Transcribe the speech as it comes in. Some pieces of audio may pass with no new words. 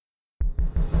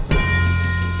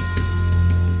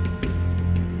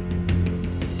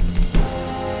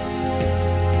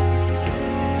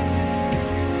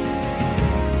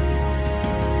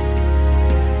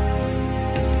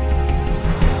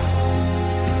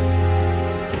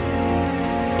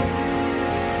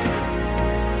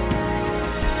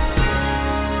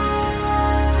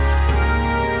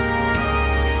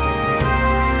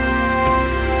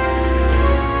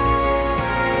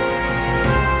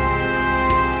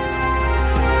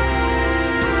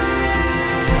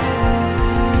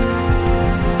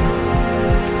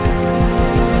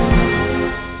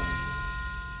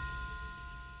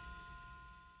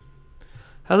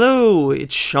Hello,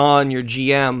 it's Sean, your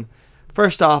GM.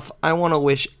 First off, I want to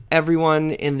wish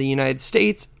everyone in the United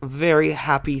States a very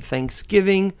happy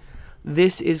Thanksgiving.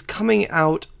 This is coming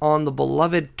out on the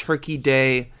beloved Turkey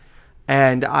Day,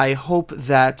 and I hope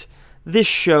that this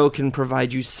show can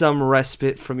provide you some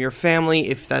respite from your family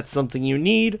if that's something you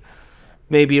need.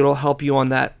 Maybe it'll help you on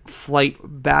that flight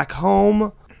back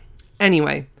home.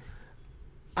 Anyway,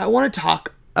 I want to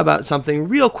talk about something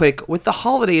real quick. With the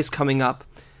holidays coming up,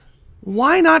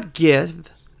 why not give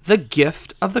the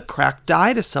gift of the Cracked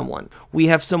Die to someone? We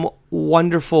have some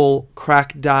wonderful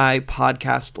Cracked Die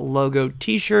podcast logo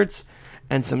t-shirts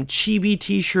and some chibi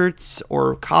t-shirts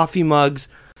or coffee mugs,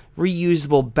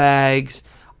 reusable bags,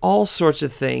 all sorts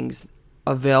of things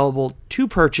available to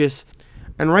purchase.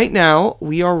 And right now,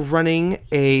 we are running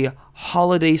a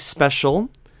holiday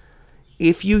special.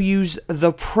 If you use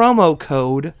the promo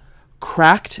code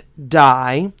Cracked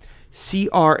Die,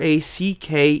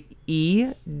 CRACKEDDIE,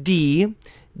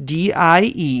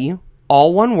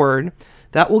 all one word,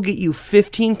 that will get you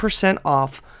 15%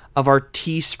 off of our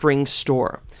Teespring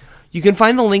store. You can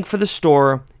find the link for the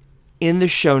store in the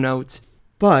show notes,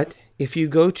 but if you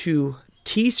go to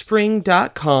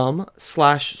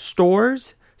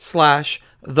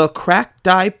teespring.com/stores/The Cracked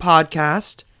Die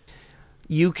Podcast,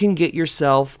 you can get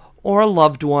yourself or a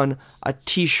loved one a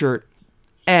t-shirt.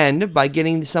 And by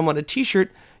getting someone a t-shirt,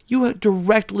 you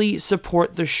directly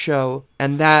support the show,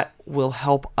 and that will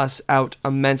help us out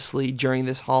immensely during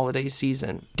this holiday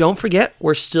season. Don't forget,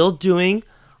 we're still doing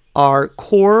our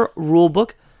core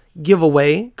rulebook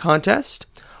giveaway contest.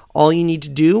 All you need to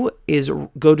do is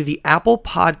go to the Apple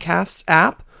Podcasts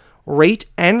app, rate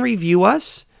and review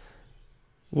us.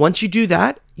 Once you do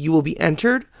that, you will be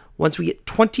entered. Once we get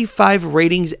 25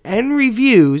 ratings and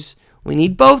reviews, we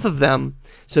need both of them.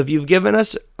 So if you've given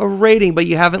us a rating but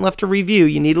you haven't left a review,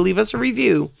 you need to leave us a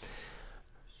review.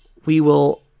 We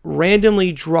will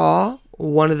randomly draw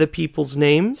one of the people's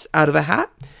names out of a hat,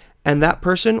 and that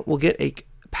person will get a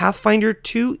Pathfinder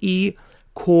 2E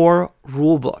core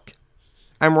rulebook.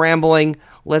 I'm rambling.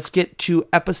 Let's get to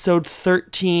episode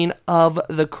 13 of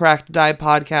the Cracked Die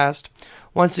Podcast.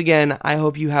 Once again, I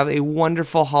hope you have a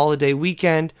wonderful holiday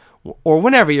weekend, or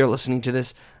whenever you're listening to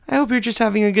this. I hope you're just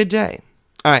having a good day.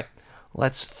 All right,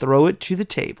 let's throw it to the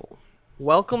table.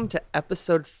 Welcome to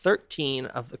episode 13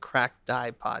 of the Cracked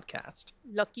Die Podcast.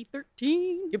 Lucky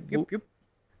 13. Yep.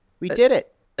 We did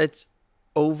it. It's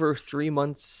over 3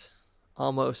 months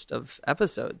almost of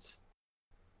episodes,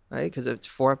 right? Because it's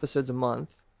 4 episodes a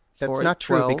month. That's 4 not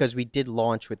true 12. because we did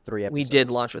launch with 3 episodes. We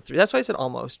did launch with 3. That's why I said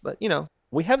almost, but you know.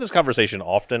 We have this conversation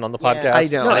often on the Yeah. podcast. I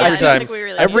know. No, I every do time, think we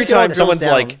really every do. time It someone's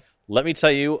drills like, down. let me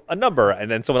tell you a number,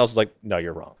 and then someone else is like, no,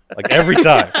 you're wrong. Like every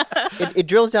time. It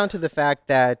drills down to the fact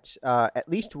that at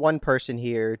least one person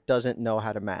here doesn't know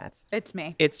how to math. It's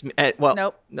me. It's well,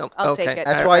 Nope. no. I'll okay. take it.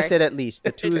 That's All why I right. said at least.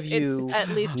 The two of It's you at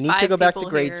least need to 5 go back to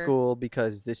people grade here. school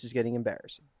because this is getting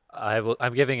embarrassing.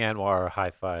 I'm giving Anwar a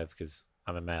high five because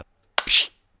I'm in math.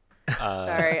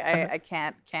 Sorry, I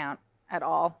can't count at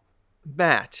all.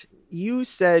 Matt, you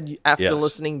said after Yes.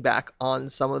 listening back on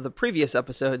some of the previous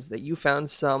episodes that you found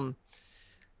some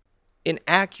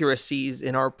inaccuracies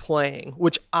in our playing,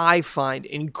 which I find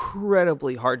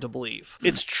incredibly hard to believe.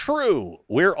 It's true.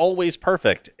 We're always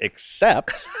perfect,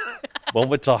 except when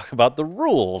we talk about the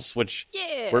rules, which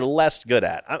Yeah. we're less good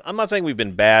at. I'm not saying we've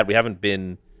been bad. We haven't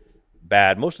been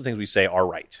bad. Most of the things we say are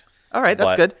right. All right,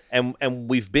 that's But- good. And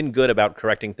we've been good about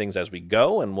correcting things as we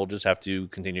go, and we'll just have to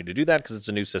continue to do that because it's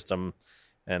a new system,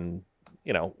 and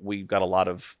you know we've got a lot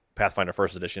of Pathfinder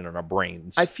First Edition in our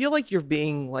brains. I feel like you're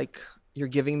being like you're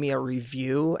giving me a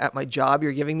review at my job.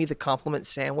 You're giving me the compliment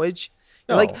sandwich.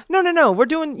 You're like, no,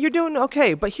 you're doing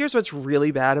okay, but here's what's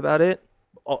really bad about it.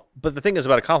 Oh, but the thing is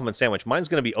about a compliment sandwich, mine's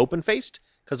going to be open-faced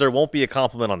because there won't be a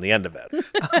compliment on the end of it.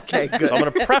 Okay, good. So I'm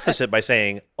going to preface it by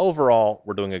saying, overall,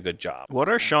 we're doing a good job. What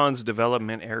are Sean's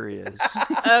development areas?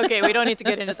 Okay, we don't need to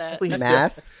get into that. Please do.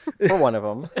 Math for one of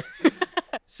them.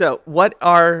 So, what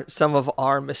are some of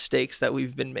our mistakes that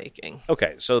we've been making?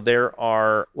 Okay, so there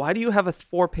are... Why do you have a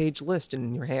 4-page list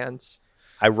in your hands?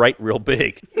 I write real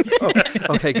big.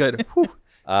 Okay, good. Whew.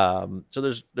 So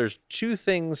there's 2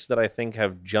 things that I think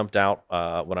have jumped out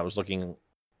when I was listening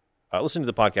to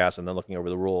the podcast and then looking over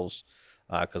the rules,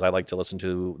 because I like to listen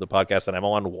to the podcast that I'm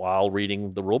on while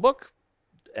reading the rule book.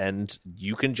 And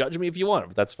you can judge me if you want,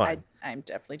 but that's fine. I'm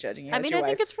definitely judging you. I as mean, your I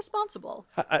think wife. it's responsible.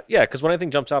 Yeah, because when anything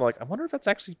jumps out, I'm like, I wonder if that's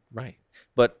actually right.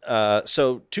 But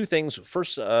so 2 things.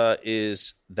 First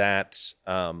is that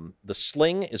the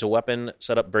sling is a weapon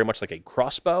set up very much like a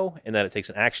crossbow, in that it takes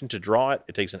an action to draw it.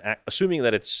 It takes assuming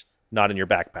that it's not in your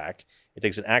backpack. It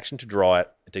takes an action to draw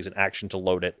it. It takes an action to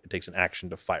load it. It takes an action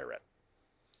to fire it.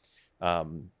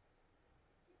 And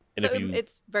So if you,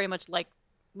 it's very much like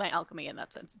my alchemy in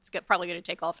that sense. It's probably going to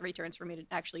take all 3 turns for me to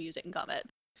actually use it in combat.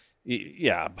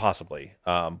 yeah, possibly.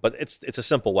 But it's a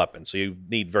simple weapon, so you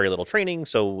need very little training.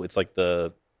 So it's like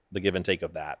the give and take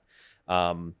of that.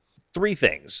 3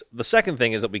 things. The second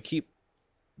thing is that we keep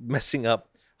messing up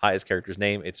Haya's character's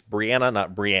name. It's Brianna,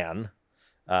 not Brienne.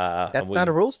 That's not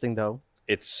a rules thing, though.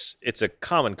 It's a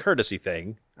common courtesy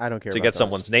thing I don't care to about get those.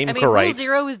 someone's name I mean, rule correct.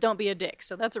 0 is don't be a dick,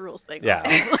 so that's a rules thing.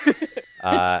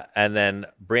 Yeah. And then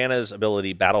Brianna's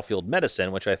ability, Battlefield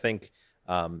Medicine, which I think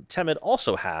Temid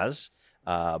also has,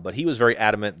 but he was very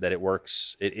adamant that it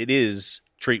works. It is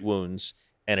treat wounds,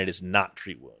 and it is not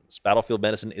treat wounds. Battlefield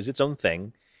Medicine is its own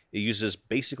thing. It uses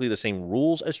basically the same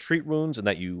rules as treat wounds in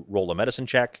that you roll a medicine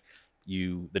check.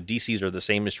 The DCs are the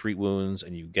same as treat wounds,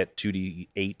 and you get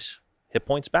 2d8 hit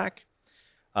points back.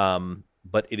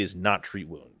 But it is not treat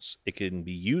wounds. It can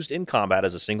be used in combat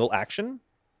as a single action,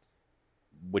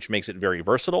 which makes it very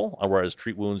versatile. Whereas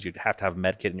treat wounds, you'd have to have a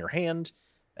med kit in your hand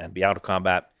and be out of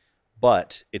combat.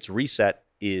 But its reset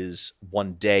is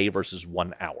 1 day versus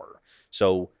 1 hour.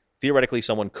 So theoretically,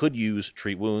 someone could use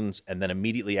treat wounds and then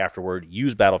immediately afterward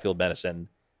use Battlefield Medicine.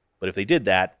 But if they did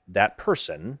that, that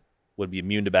person would be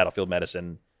immune to Battlefield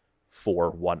Medicine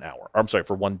for 1 hour. Or, I'm sorry,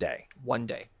 for 1 day. 1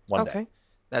 day. 1 okay. day.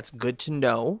 That's good to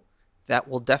know. That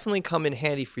will definitely come in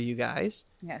handy for you guys.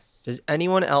 Yes. Does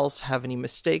anyone else have any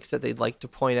mistakes that they'd like to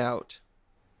point out?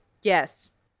 Yes.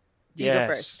 You go Yes.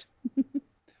 first.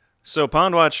 So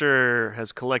Pond Watcher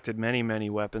has collected many, many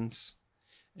weapons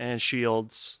and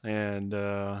shields and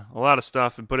a lot of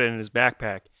stuff and put it in his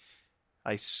backpack.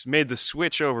 I made the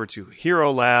switch over to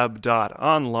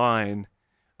HeroLab.online,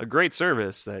 a great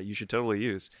service that you should totally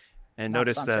use, and Not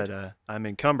noticed sponsored. that I'm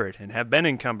encumbered and have been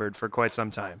encumbered for quite some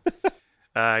time.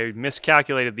 I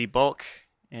miscalculated the bulk,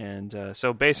 and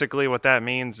so basically what that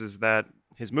means is that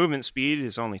his movement speed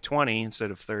is only 20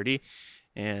 instead of 30,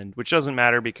 and which doesn't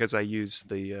matter because I use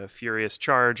the Furious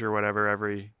Charge or whatever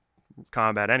every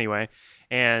combat anyway,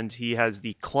 and he has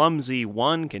the Clumsy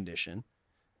 1 condition,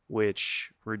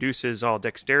 which reduces all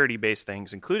dexterity-based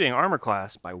things, including armor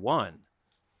class, by 1.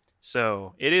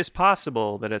 So it is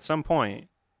possible that at some point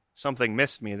something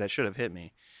missed me that should have hit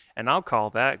me, and I'll call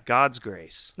that God's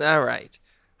grace. All right.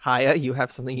 Haya, you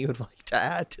have something you would like to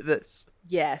add to this?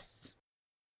 Yes.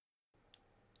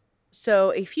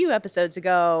 So a few episodes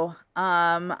ago,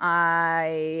 Brianna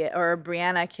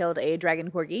killed a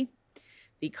dragon corgi.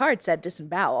 The card said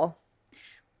disembowel,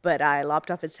 but I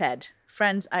lopped off its head.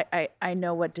 Friends, I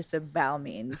know what disembowel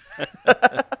means.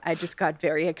 I just got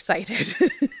very excited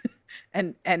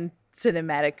and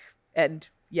cinematic, and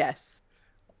yes.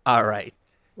 All right.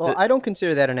 Well, I don't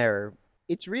consider that an error.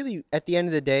 It's really, at the end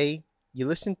of the day, you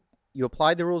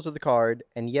applied the rules of the card,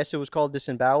 and yes, it was called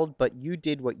disemboweled, but you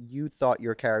did what you thought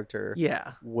your character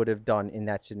Yeah. would have done in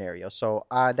that scenario. So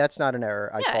that's not an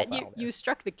error. I Yeah, call and foul there. you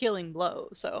struck the killing blow,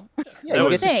 so. Yeah, That you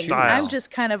was get to Thanks. choose. style. I'm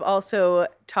just kind of also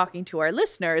talking to our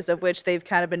listeners, of which they've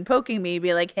kind of been poking me,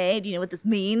 be like, hey, do you know what this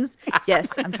means?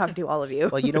 Yes, I'm talking to all of you.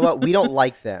 Well, you know what? We don't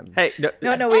like them. Hey, no.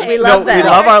 No, we Hey, love we them.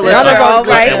 love our They're listeners. all Cut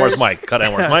right. Anwar's mic. Cut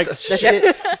Anwar's mic.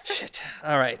 Shit. Shit.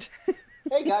 All right.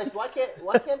 Hey guys, why can't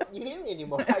you hear me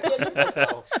anymore? I can't hear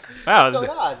myself. Wow, What's going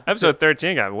on? episode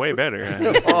 13 got way better.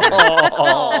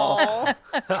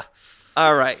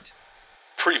 All right.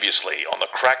 Previously on the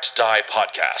Cracked Die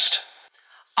podcast.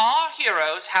 Our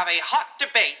heroes have a hot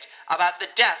debate about the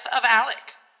death of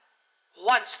Alec.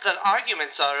 Once the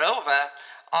arguments are over,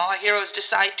 our heroes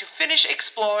decide to finish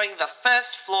exploring the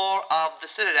first floor of the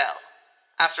Citadel.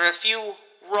 After a few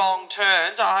wrong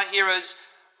turns, our heroes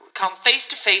come face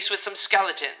to face with some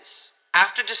skeletons.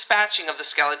 After dispatching of the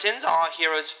skeletons, our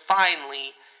heroes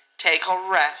finally take a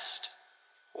rest.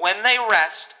 When they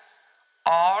rest,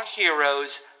 our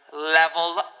heroes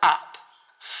level up.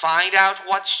 Find out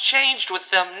what's changed with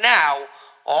them now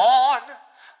on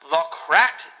the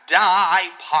Cracked Die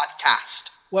podcast.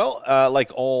 Well,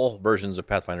 like all versions of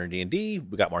Pathfinder and D&D,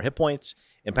 we got more hit points.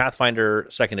 In Pathfinder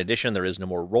 2nd Edition, there is no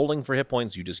more rolling for hit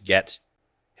points. You just get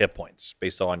hit points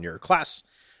based on your class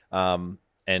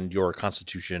and your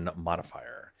Constitution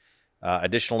modifier.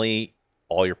 Additionally,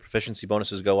 all your proficiency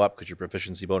bonuses go up because your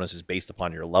proficiency bonus is based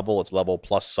upon your level. It's level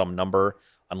plus some number,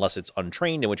 unless it's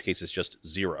untrained, in which case it's just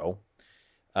 0.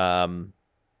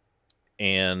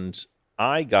 And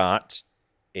I got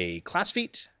a class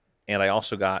feat, and I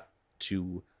also got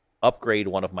to upgrade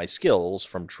one of my skills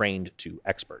from trained to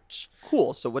expert.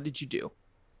 Cool. So what did you do?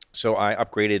 So I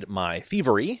upgraded my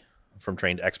thievery from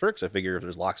trained to expert, because I figure if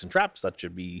there's locks and traps, that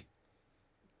should be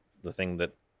the thing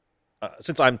that,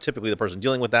 since I'm typically the person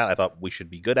dealing with that, I thought we should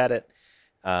be good at it.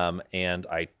 And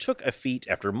I took a feat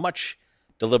after much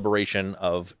deliberation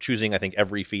of choosing, I think,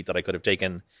 every feat that I could have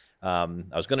taken. I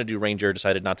was going to do Ranger,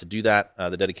 decided not to do that,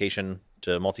 the dedication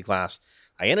to multi-class.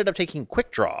 I ended up taking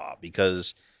Quick Draw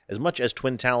because as much as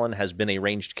Twin Talon has been a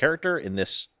ranged character in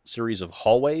this series of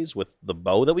hallways with the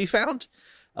bow that we found,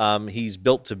 he's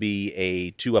built to be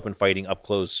a 2-weapon fighting,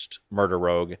 up-close murder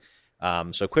rogue.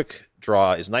 So Quick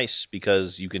Draw is nice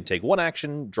because you can take one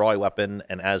action, draw a weapon,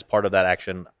 and as part of that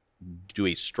action, do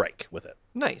a strike with it.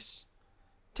 Nice.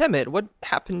 Temid, what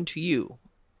happened to you?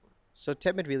 So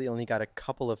Temid really only got a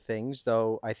couple of things,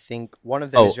 though I think one of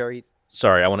them is very...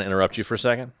 Sorry, I want to interrupt you for a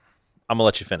second. I'm going to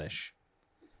let you finish.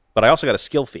 But I also got a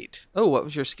skill feat. Oh, what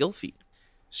was your skill feat?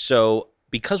 So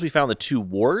because we found the 2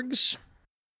 wargs,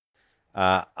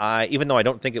 even though I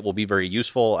don't think it will be very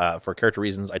useful for character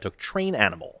reasons, I took Train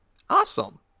Animal.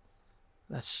 Awesome.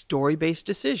 That's story-based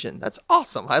decision. That's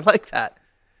awesome. I like that.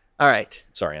 All right.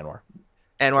 Sorry, Anwar.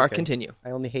 Anwar, okay. Continue. I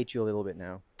only hate you a little bit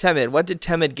now. Temid, what did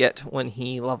Temid get when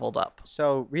he leveled up?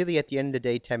 So really, at the end of the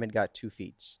day, Temid got 2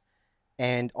 feats.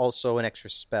 And also an extra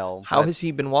spell. How has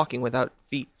he been walking without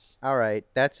feats? All right,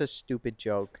 that's a stupid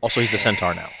joke. Also, he's a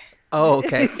centaur now. Oh,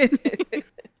 okay.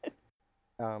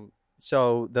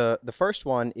 So the first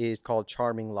one is called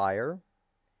Charming Liar.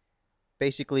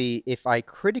 Basically, if I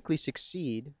critically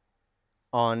succeed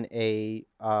on a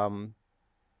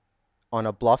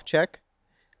bluff check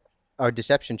or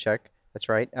deception check, that's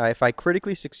right. If I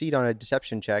critically succeed on a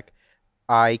deception check,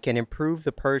 I can improve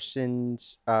the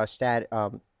person's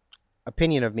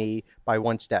opinion of me by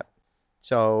 1 step.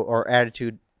 So, or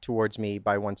attitude towards me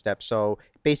by 1 step. So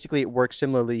basically, it works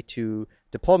similarly to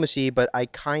diplomacy, but I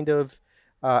kind of,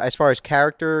 as far as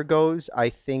character goes, I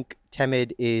think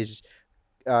Temid is.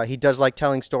 He does like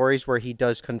telling stories where he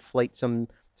does conflate some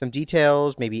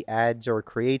details, maybe adds or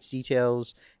creates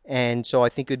details, and so I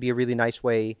think it would be a really nice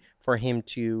way for him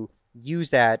to use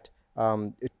that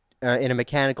in a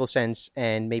mechanical sense,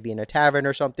 and maybe in a tavern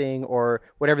or something, or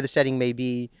whatever the setting may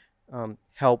be,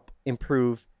 help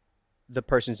improve the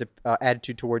person's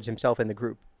attitude towards himself and the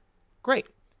group. Great.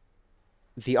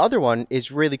 The other one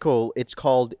is really cool. It's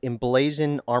called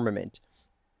Emblazon Armament.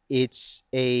 It's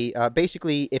a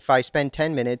basically, if I spend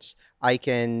 10 minutes, I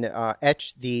can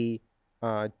etch the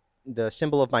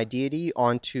symbol of my deity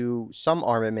onto some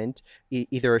armament,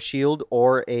 either a shield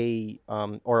or a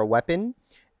weapon.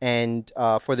 And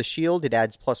for the shield, it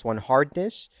adds +1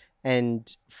 hardness,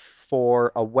 and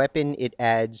for a weapon, it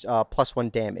adds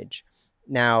 +1 damage.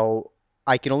 Now,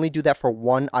 I can only do that for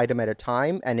 1 item at a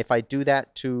time, and if I do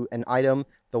that to an item,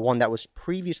 the one that was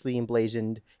previously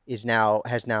emblazoned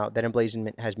that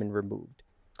emblazonment has been removed.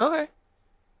 Okay.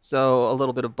 So a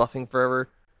little bit of buffing for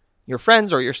your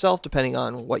friends or yourself, depending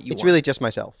on what you want. It's really just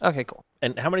myself. Okay, cool.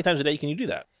 And how many times a day can you do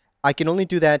that? I can only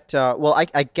do that,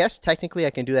 I guess technically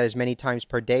I can do that as many times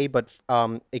per day, but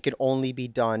it can only be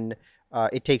done,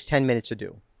 it takes 10 minutes to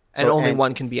do. And only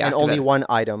one can be activated. And only one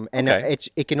item. And Okay.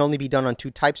 it can only be done on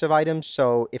 2 types of items,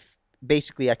 so if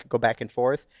basically I could go back and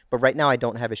forth, but right now I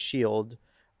don't have a shield,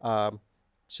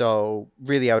 so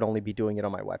really I would only be doing it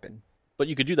on my weapon. But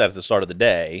you could do that at the start of the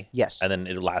day. Yes. And then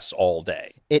it lasts all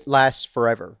day. It lasts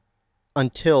forever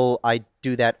until I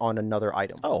do that on another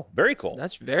item. Oh, very cool.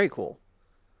 That's very cool.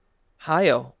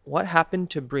 Hayo, what happened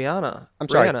to Brianna? I'm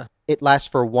sorry. Brianna. It lasts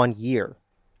for 1 year.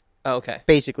 Oh, okay.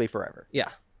 Basically forever. Yeah.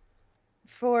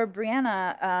 For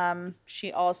Brianna,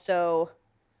 she also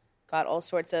got all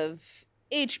sorts of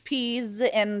HPs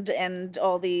and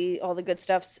all the good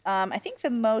stuffs. I think the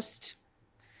most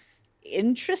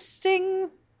interesting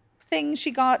thing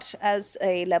she got as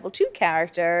a level 2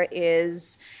 character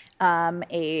is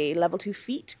a level 2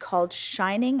 feat called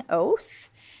Shining Oath,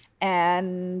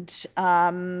 and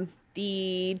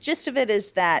the gist of it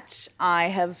is that I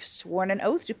have sworn an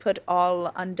oath to put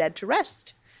all undead to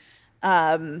rest.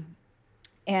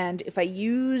 And if I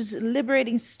use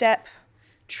Liberating Step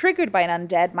triggered by an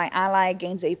undead, my ally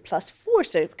gains a +4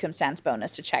 circumstance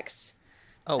bonus to checks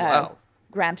Oh, wow.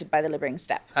 granted by the Liberating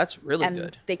Step. That's really and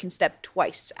good. they can step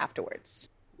twice afterwards.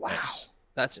 Wow.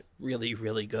 That's really,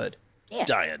 really good. Yeah.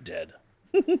 Die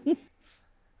undead.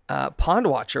 Pond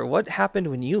Watcher, what happened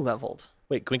when you leveled?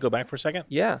 Wait, can we go back for a second?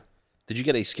 Yeah. Did you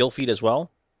get a skill feat as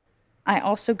well? I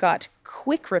also got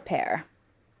Quick Repair,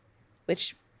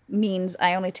 which means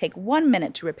I only take 1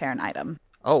 minute to repair an item.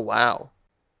 Oh, wow.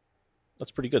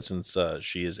 That's pretty good since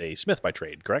she is a smith by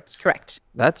trade, correct? Correct.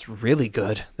 That's really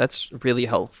good. That's really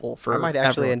helpful for I might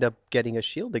actually everyone. end up getting a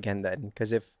shield again then,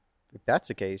 because if that's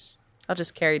the case. I'll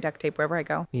just carry duct tape wherever I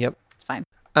go. Yep. It's fine.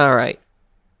 All right.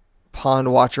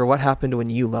 Pond Watcher, what happened when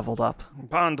you leveled up?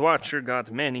 Pond Watcher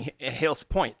got many health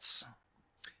points.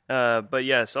 But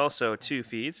yes, also 2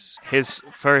 feats.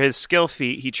 For his skill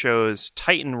feat, he chose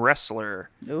Titan Wrestler,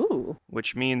 Ooh.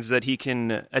 which means that he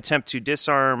can attempt to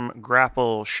disarm,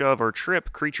 grapple, shove, or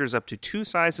trip creatures up to 2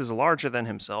 sizes larger than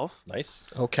himself, Nice.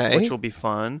 Okay. which will be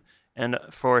fun. And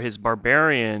for his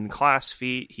Barbarian class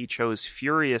feat, he chose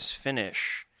Furious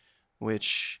Finish,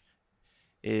 which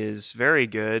is very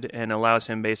good and allows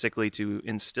him basically to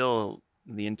instill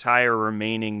the entire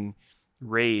remaining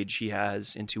rage he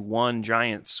has into one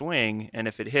giant swing, and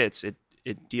if it hits, it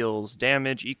deals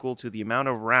damage equal to the amount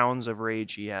of rounds of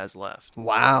rage he has left.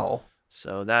 Wow.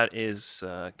 So that is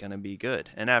going to be good.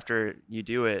 And after you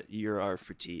do it, you are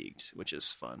fatigued, which is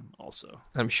fun also.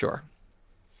 I'm sure.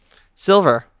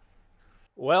 Silver.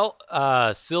 Well,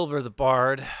 Silver the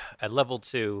Bard at level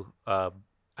 2,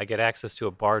 I get access to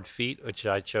a Bard feat, which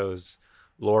I chose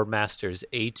Lore Master's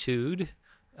Etude.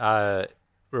 It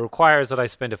requires that I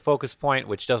spend a focus point,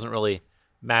 which doesn't really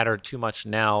matter too much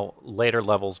now. Later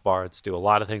levels bards do a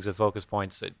lot of things with focus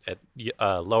points. At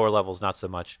lower levels, not so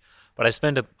much. But I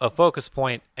spend a focus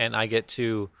point, and I get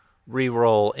to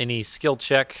re-roll any skill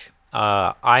check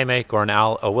I make or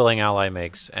a willing ally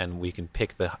makes, and we can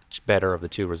pick the better of the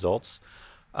 2 results.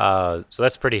 So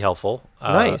that's pretty helpful.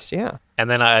 Nice, yeah. And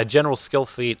then a general skill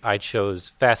feat, I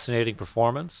chose Fascinating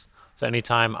Performance. So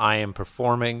anytime I am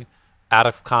performing out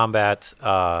of combat,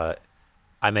 I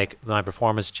make my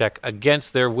performance check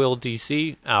against their will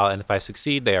DC, and if I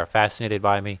succeed, they are fascinated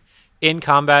by me. In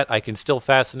combat, I can still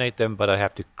fascinate them, but I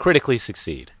have to critically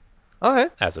succeed, Okay.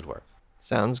 as it were.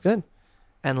 Sounds good.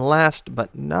 And last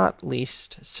but not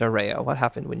least, Soraya. What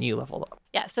happened when you leveled up?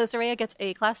 Yeah, so Soraya gets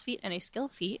a class feat and a skill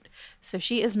feat. So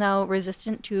she is now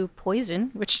resistant to poison,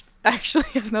 which actually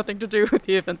has nothing to do with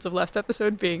the events of last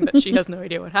episode, being that she has no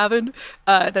idea what happened.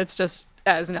 That's just,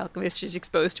 as an alchemist, she's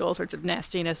exposed to all sorts of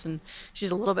nastiness, and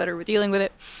she's a little better with dealing with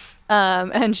it.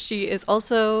 And she is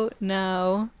also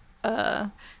now,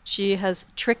 she has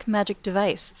Trick Magic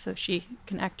Device, so she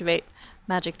can activate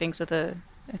magic things with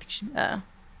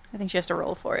I think she has to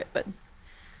roll for it, but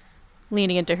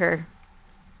leaning into her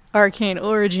arcane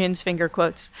origins, finger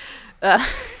quotes,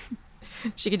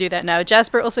 she can do that now.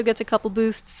 Jasper also gets a couple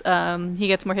boosts. He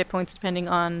gets more hit points depending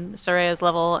on Soraya's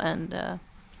level, and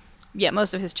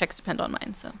most of his checks depend on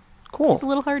mine, so Cool. it's a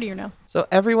little hardier now. So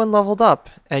everyone leveled up,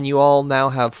 and you all now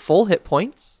have full hit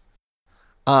points.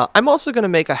 I'm also going to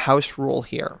make a house rule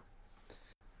here.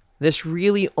 This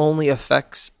really only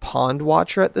affects Pond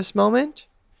Watcher at this moment,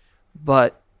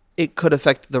 but it could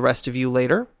affect the rest of you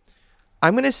later.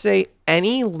 I'm going to say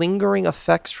any lingering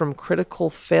effects from critical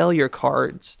failure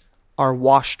cards are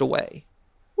washed away.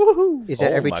 Woohoo! Is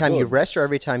that Oh every my time you goodness. rest or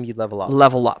every time you level up?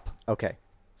 Level up. Okay.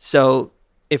 So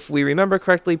if we remember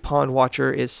correctly, Pond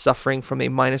Watcher is suffering from a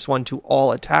 -1 to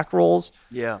all attack rolls,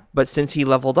 Yeah. but since he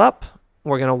leveled up,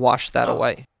 we're going to wash that Oh.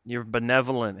 away. You're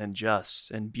benevolent and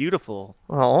just and beautiful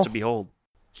Oh, to behold.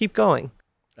 keep going.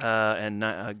 And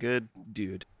a good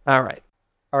dude. All right.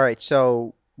 All right.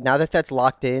 So now that that's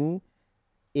locked in,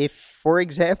 if, for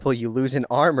example, you lose an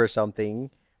arm or something,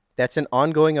 that's an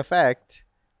ongoing effect,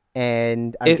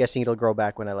 and I'm guessing it'll grow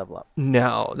back when I level up.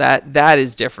 No, that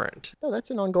is different. No, that's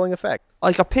an ongoing effect.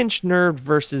 Like a pinched nerve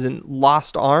versus a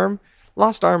lost arm.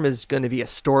 Lost arm is going to be a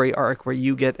story arc where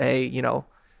you get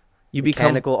you become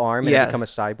Mechanical arm and yeah. become a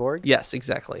cyborg? Yes,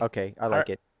 exactly. Okay, I like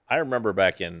it. I remember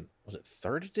back in, was it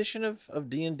 3rd edition of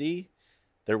D&D?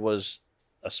 There was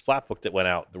a splat book that went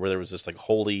out where there was this like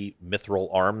holy mithril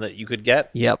arm that you could get.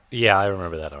 Yep. Yeah, I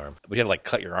remember that arm. But you had to like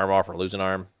cut your arm off or lose an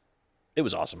arm. It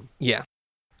was awesome. Yeah.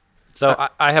 So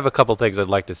I have a couple things I'd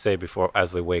like to say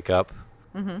as we wake up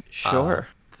Sure.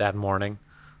 that morning.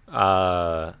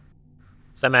 So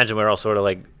I imagine we're all sort of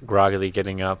like groggily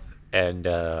getting up, and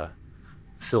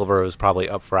Silver was probably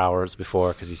up for hours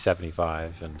before because he's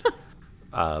 75, and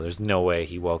there's no way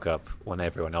he woke up when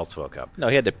everyone else woke up. No,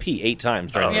 he had to pee 8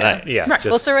 times during the Yeah. night. Yeah, Right.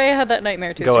 Well, just Soraya had that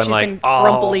nightmare too, so going she's like, been "Oh,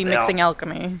 grumpily no." mixing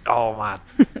alchemy. oh my,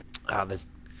 there's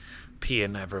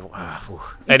peeing everywhere.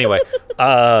 Anyway,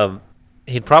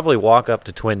 he'd probably walk up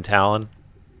to Twin Talon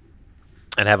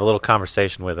and have a little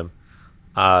conversation with him,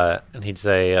 and he'd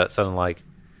say something like,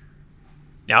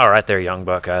 "All right, there, young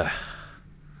buck.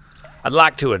 I'd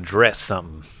like to address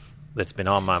something that's been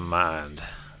on my mind.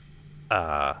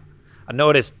 I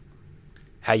noticed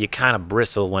how you kind of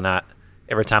bristle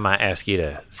every time I ask you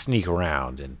to sneak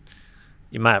around, and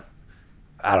you might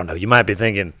be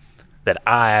thinking that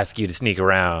I ask you to sneak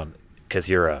around because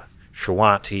you're a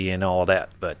Shawanti and all that,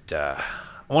 but I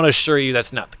want to assure you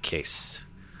that's not the case.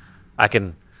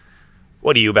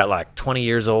 What are you, about like 20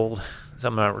 years old?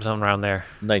 Something around there?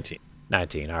 19.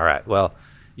 19, all right. Well,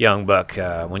 young buck,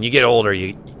 when you get older,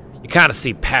 you you kind of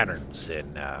see patterns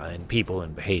in people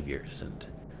and behaviors. And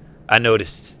I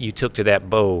noticed you took to that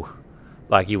bow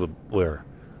like you were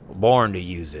born to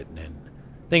use it. And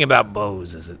the thing about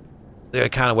bows is that they're the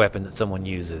kind of weapon that someone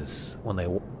uses when they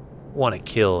want to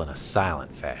kill in a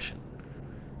silent fashion.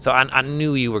 So I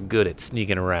knew you were good at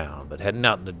sneaking around, but had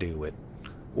nothing to do with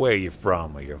where you're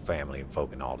from or your family and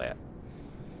folk and all that.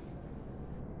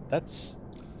 That's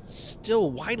still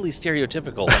widely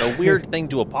stereotypical and a weird thing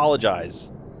to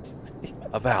apologize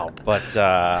about. But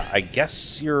I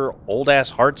guess your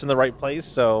old-ass heart's in the right place,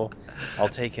 so I'll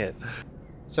take it.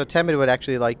 So Temid would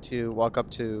actually like to walk up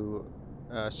to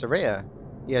Soraya.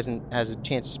 He hasn't had a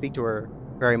chance to speak to her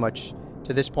very much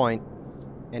to this point.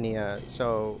 And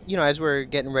so, as we're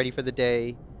getting ready for the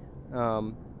day,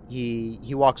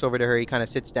 he walks over to her. He kind of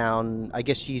sits down. I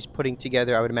guess she's putting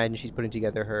together, I would imagine she's putting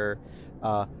together her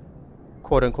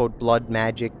quote-unquote blood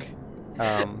magic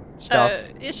stuff.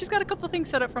 Yeah, she's got a couple of things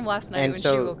set up from last night And when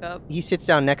so she woke up. he sits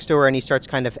down next to her and he starts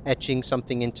kind of etching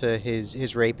something into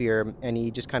his rapier. And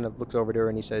he just kind of looks over to her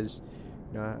and he says,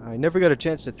 I never got a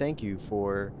chance to thank you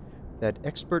for that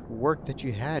expert work that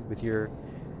you had with your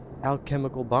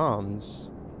alchemical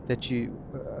bombs. That you,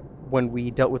 when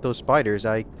we dealt with those spiders,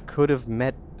 I could have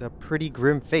met a pretty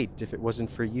grim fate if it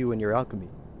wasn't for you and your alchemy.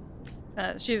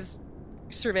 She's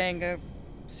surveying a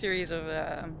series of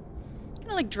kind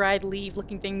of like dried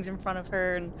leaf-looking things in front of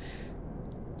her and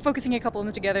focusing a couple of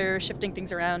them together, shifting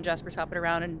things around. Jasper's hopping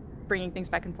around and bringing things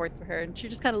back and forth for her, and she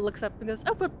just kind of looks up and goes,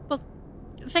 "Oh, well,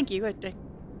 thank you.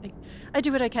 I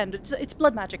do what I can. It's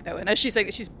blood magic, though." And as she's saying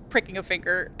that, she's pricking a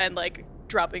finger and like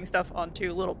dropping stuff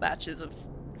onto little batches of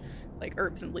like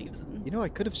herbs and leaves. And I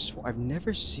could have I've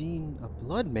never seen a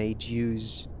blood mage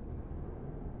use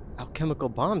alchemical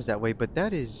bombs that way, but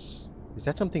is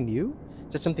that something new?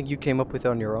 Is that something you came up with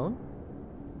on your own?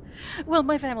 Well,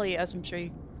 my family, as I'm sure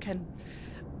you can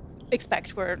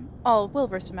expect, we're all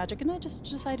well-versed in magic, and I just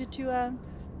decided to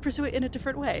pursue it in a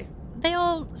different way. They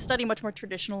all study much more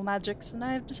traditional magics, and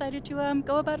I've decided to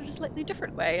go about it a slightly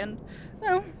different way, and,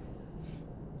 well,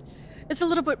 it's a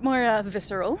little bit more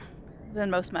visceral than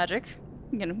most magic,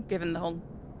 given the whole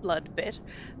blood bit,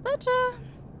 but I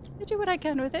do what I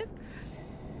can with it.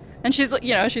 And she's,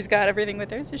 she's got everything with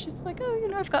her, so she's like,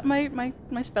 I've got my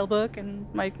spell book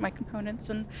and my components,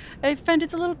 and I find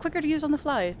it's a little quicker to use on the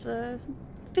fly. It's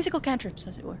physical cantrips,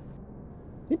 as it were.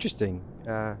 Interesting.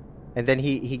 And then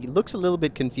he looks a little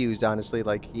bit confused, honestly.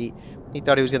 Like, he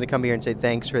thought he was going to come here and say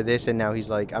thanks for this, and now he's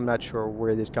like, I'm not sure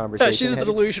where this conversation she's headed.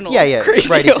 delusional. Yeah, crazy.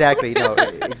 right, exactly.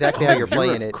 Exactly how you're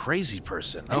playing a it. Crazy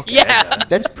person. Okay. Yeah.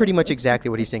 That's pretty much exactly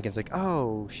what he's thinking. It's like,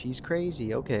 oh, she's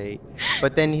crazy, okay.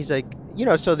 But then he's like,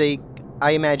 so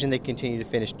I imagine they continue to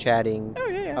finish chatting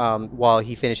while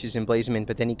he finishes emblazonment,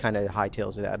 but then he kind of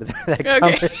hightails it out of that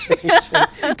conversation.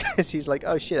 Because he's like,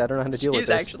 oh shit, I don't know how to deal with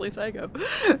this. She's actually psycho.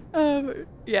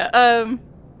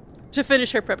 To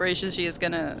finish her preparations, she's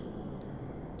got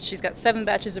 7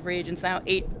 batches of reagents now,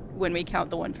 8 when we count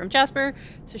the one from Jasper.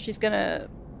 So she's gonna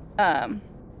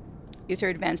use her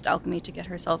advanced alchemy to get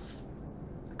herself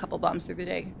a couple bombs through the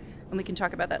day. And we can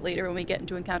talk about that later when we get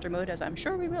into encounter mode, as I'm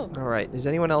sure we will. All right. Does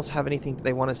anyone else have anything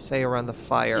they want to say around the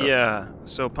fire? Yeah,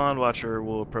 so Pond Watcher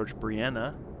will approach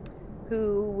Brianna.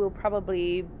 Who will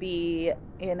probably be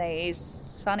in a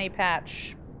sunny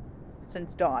patch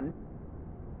since dawn.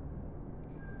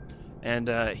 And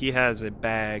he has a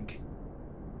bag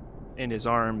in his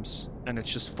arms, and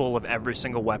it's just full of every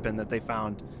single weapon that they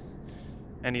found.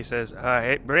 And he says,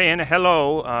 hey, Brianna,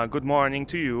 hello. Good morning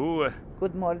to you.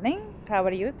 Good morning. How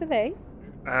are you today?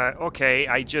 Okay,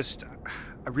 I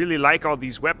really like all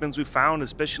these weapons we found,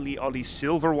 especially all these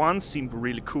silver ones. Seemed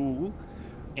really cool.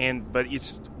 But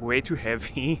it's way too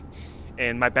heavy.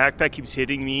 And my backpack keeps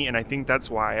hitting me, and I think that's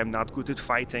why I'm not good at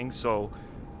fighting. So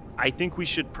I think we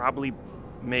should probably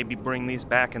maybe bring these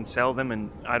back and sell them.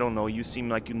 And I don't know, you seem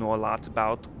like you know a lot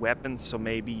about weapons, so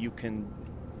maybe you can,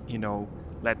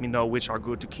 let me know which are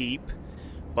good to keep.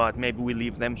 But maybe we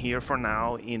leave them here for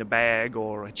now in a bag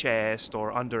or a chest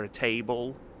or under a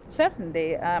table.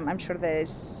 Certainly. I'm sure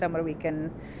there's somewhere we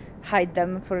can hide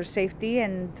them for safety,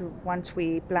 and once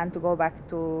we plan to go back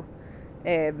to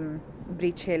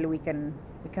Breach Hill, we can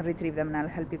retrieve them, and I'll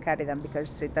help you carry them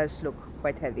because it does look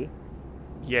quite heavy.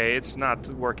 Yeah, it's not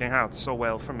working out so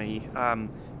well for me.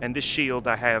 And this shield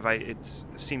I have, it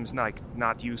seems like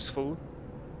not useful.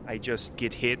 I just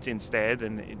get hit instead,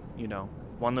 and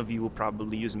one of you will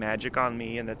probably use magic on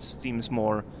me, and that seems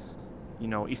more,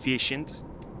 efficient.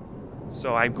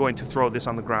 So I'm going to throw this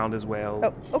on the ground as well.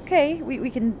 Oh, okay, we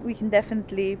can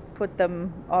definitely put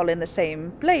them all in the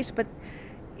same place, but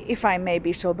if I may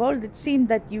be so bold, it seemed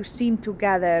that you seem to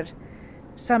gather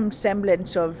some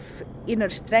semblance of inner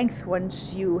strength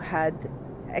once you had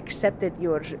accepted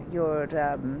your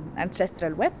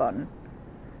ancestral weapon.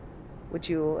 Would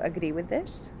you agree with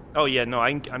this? Oh yeah, no,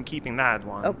 I'm keeping that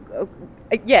one.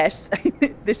 Yes,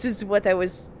 this is what I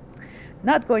was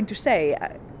not going to say.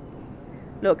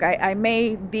 Look, I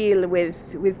may deal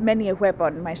with many a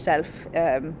weapon myself,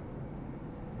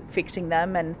 fixing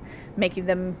them and making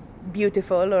them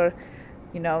beautiful, or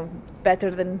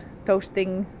better than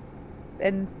toasting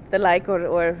and the like,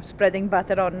 or spreading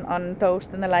butter on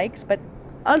toast and the likes. But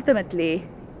ultimately,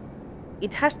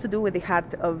 it has to do with the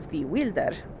heart of the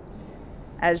wielder,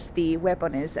 as the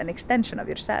weapon is an extension of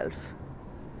yourself.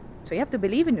 So you have to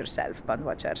believe in yourself,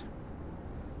 Bondwatcher.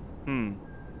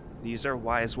 These are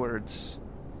wise words.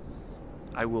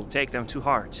 I will take them to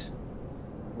heart.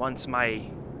 Once my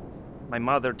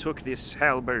mother took this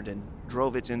halberd and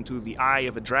drove it into the eye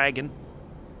of a dragon,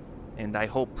 and I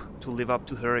hope to live up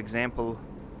to her example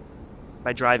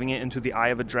by driving it into the eye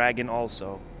of a dragon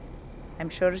also. I'm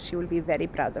sure she will be very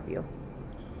proud of you.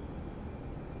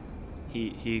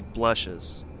 He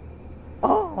blushes.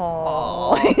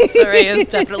 Oh. Soraya's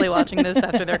definitely watching this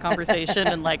after their conversation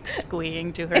and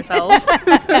squeeing to herself.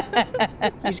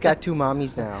 He's got 2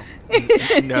 mommies now.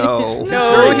 No.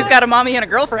 No, he's got a mommy and a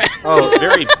girlfriend. Oh, He's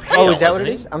very pale. is that what isn't it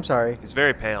he? is? I'm sorry. He's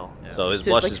very pale. Yeah. So his It's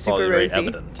just, blush like, is probably super very rosy.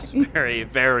 evident. It's very,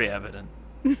 very evident.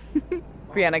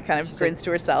 Brianna kind of grins to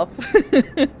herself.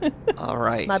 All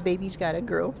right. My baby's got a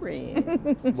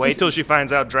girlfriend. Wait till she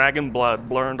finds out dragon blood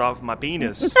blurned off my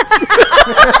penis.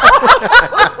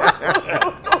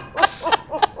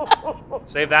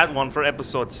 Save that one for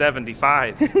episode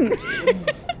 75.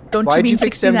 Don't Why'd you you mean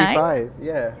pick 69? 75?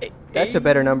 Yeah. That's a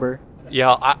better number.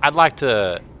 Yeah, I'd like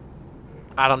to.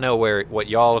 I don't know what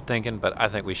y'all are thinking, but I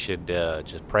think we should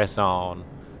just press on,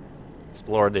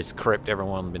 explore this crypt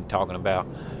everyone's been talking about.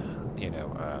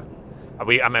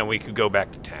 We could go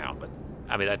back to town, but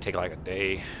that'd take like a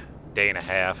day and a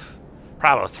half,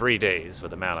 probably 3 days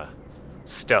with the amount of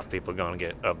stuff people are gonna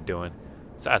get up doing.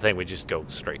 So I think we just go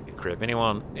straight to the crypt.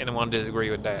 Anyone disagree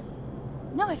with that?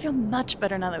 No, I feel much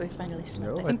better now that we finally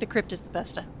slept. No, I think the crypt is the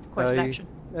best course of action.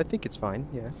 I think it's fine,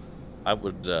 yeah. I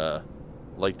would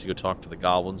like to go talk to the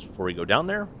goblins before we go down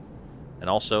there. And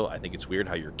also, I think it's weird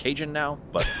how you're Cajun now,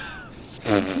 but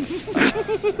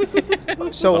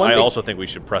So but one I thing, also think we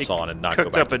should press on and not go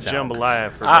Cooked back up to a town.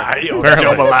 jambalaya for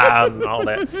Jambalaya and all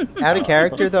that. out of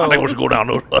character though. I think we should go down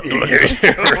to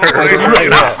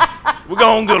We're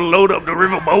going to load up the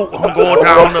riverboat. I'm going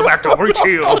down to back to Breach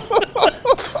Hill.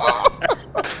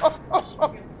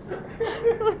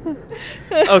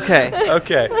 Okay.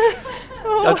 Okay.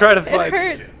 I'll try to It find.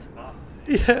 hurts.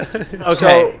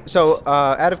 Okay. So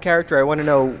out of character, I want to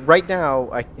know right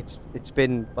now. It's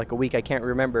been like a week. I can't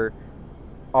remember.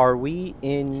 Are we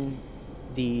in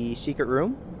the secret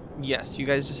room? Yes, you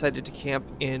guys decided to camp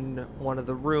in one of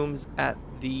the rooms at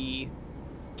the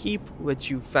keep, which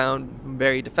you found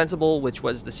very defensible, which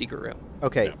was the secret room.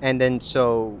 Okay, Yeah. and then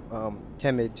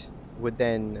Temid would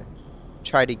then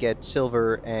try to get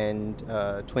Silver and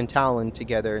Twin Talon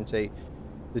together and say,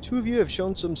 the two of you have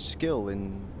shown some skill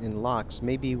in locks.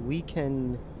 Maybe we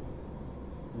can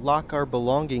lock our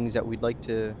belongings that we'd like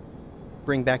to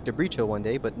bring back to Breach Hill one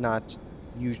day, but not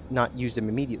use them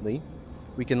immediately.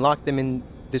 We can lock them in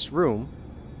this room,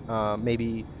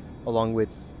 maybe along with,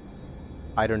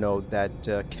 I don't know, that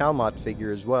Kalmot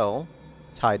figure as well,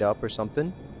 tied up or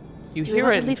something. You Do we hear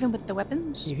want to a leave him with the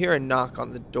weapons? you hear a knock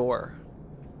on the door.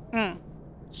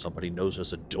 Somebody knows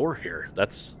there's a door here.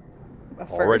 That's A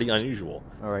already first. unusual.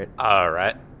 All right. All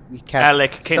right. We cast,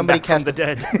 Alec came somebody back from cast the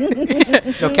dead.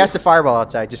 No, cast a fireball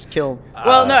outside. Just kill.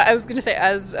 Well, no, I was going to say,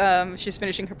 as she's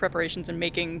finishing her preparations and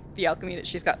making the alchemy that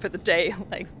she's got for the day,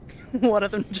 one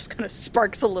of them just kind of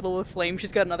sparks a little with flame.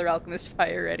 She's got another alchemist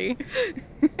fire ready.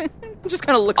 Just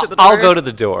kind of looks at the door. I'll go to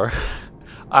the door.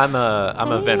 I'm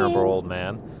a venerable old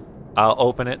man. I'll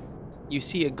open it. You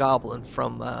see a goblin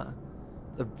from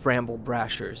the Bramble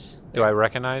Brashers. Do I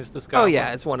recognize this guy? Oh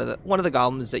yeah, it's one of the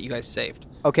goblins that you guys saved.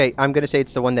 Okay, I'm gonna say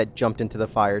it's the one that jumped into the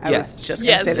fire. I Yes. was just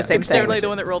going to Yes, say the same it's thing. definitely the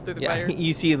one that rolled through the Yeah, fire.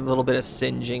 you see a little bit of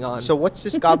singeing on. So what's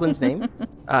this goblin's name?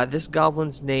 This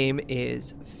goblin's name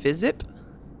is Fizzip.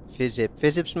 Fizzip.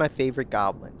 Fizzip's my favorite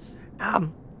goblin.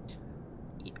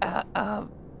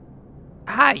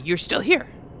 Hi, you're still here.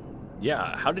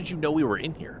 Yeah, how did you know we were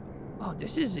in here? Oh,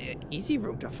 this is an easy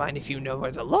room to find if you know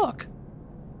where to look.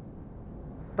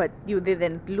 But you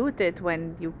didn't loot it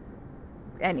when you...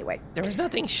 Anyway. There was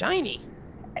nothing shiny.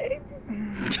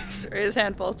 His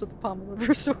hand falls to the pommel of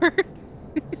her sword.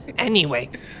 Anyway,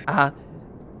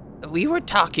 we were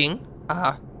talking.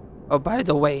 Oh, by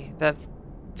the way, the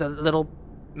little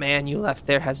man you left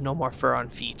there has no more fur on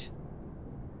feet.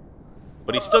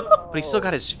 But he's still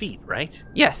got his feet, right?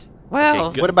 Yes. Well,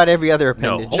 Okay, good. What about every other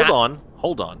No, appendage?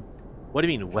 hold on. What do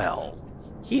you mean, well?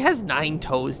 he has 9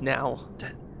 toes now.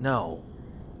 No.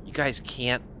 You guys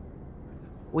can't.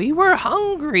 We were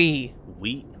hungry.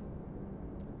 We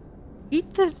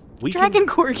Eat the we dragon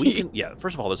can, corgi. We can, yeah,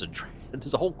 first of all,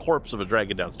 there's a whole corpse of a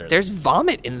dragon downstairs. There's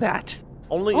vomit in that.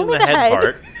 only only in the the head head.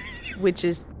 part. Which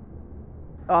is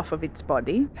off of its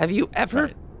body. Have you ever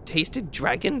Right. tasted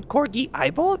dragon corgi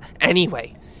eyeball?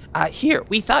 Anyway, here,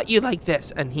 we thought you liked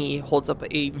this. And he holds up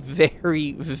a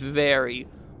very, very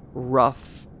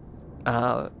rough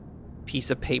piece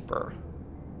of paper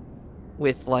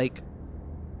with, like,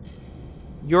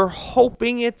 you're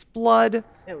hoping it's blood,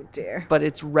 Oh dear. but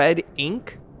it's red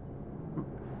ink.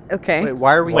 Okay. Wait,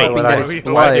 why are we Wait, hoping why that would it's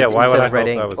I- blood yeah, why would instead I of red hope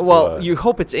ink? that was Well, blood? you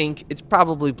hope it's ink. It's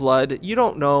probably blood. You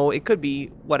don't know. It could be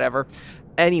whatever.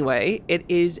 Anyway, it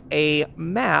is a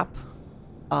map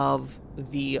of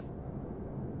the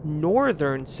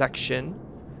northern section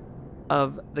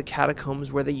of the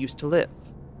catacombs where they used to live.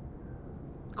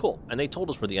 Cool. And they told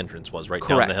us where the entrance was, right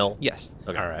down the hill. Yes.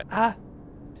 Okay. All right.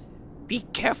 Be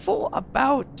careful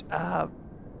about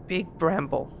Big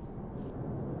Bramble.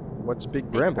 What's Big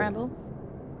Big Bramble?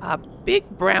 Bramble. Big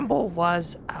Bramble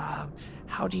was,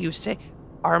 how do you say,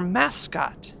 our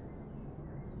mascot.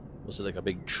 Was it like a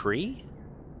big tree?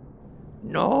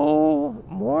 No,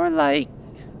 more like,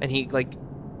 and he like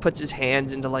puts his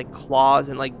hands into like claws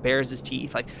and like bares his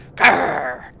teeth, like,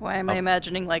 grrr. Why am I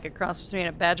imagining like a cross between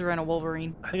a badger and a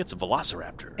wolverine? I think it's a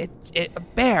velociraptor. It's a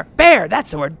bear.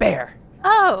 That's the word, bear.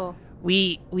 Oh,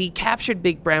 We captured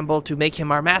Big Bramble to make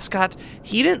him our mascot.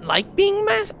 He didn't like being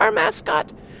our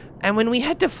mascot, and when we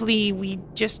had to flee, we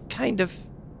just kind of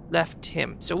left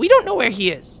him. So we don't know where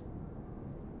he is.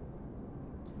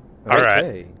 All right.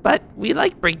 Okay. But we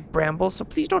like Big Bramble, so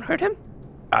please don't hurt him.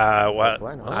 What?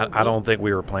 Why not? I don't think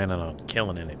we were planning on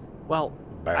killing any. Well,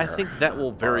 I Bear. think that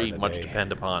will very Part of the much day.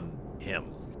 depend upon him.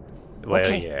 Well,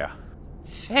 Okay. yeah.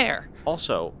 Fair.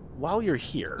 Also, while you're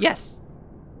here, Yes.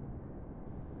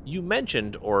 you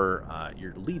mentioned, or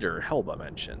your leader, Helba,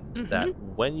 mentioned that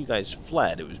when you guys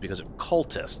fled, it was because of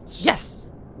cultists. Yes.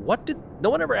 What did... No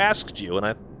one ever asked you, and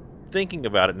I'm thinking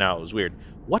about it now, it was weird.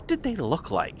 What did they look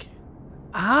like?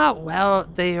 Well,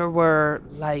 there were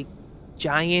like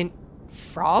giant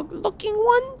frog-looking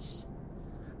ones,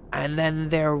 and then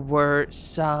there were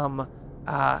some.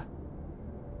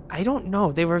 I don't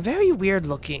know. They were very weird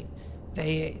looking.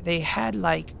 They had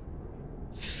like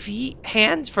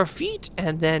hands for feet,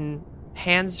 and then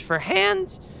hands for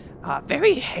hands.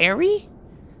 Very hairy.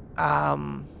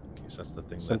 Okay, so that's the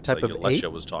thing Some that type of Yolesha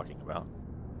ape? was talking about.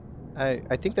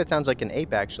 I think that sounds like an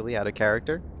ape, actually, out of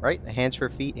character, right? Hands for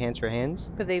feet, hands for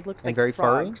hands. But they look And like very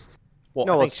furry? frogs. Well, I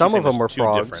No, think she's some saying of them there's were two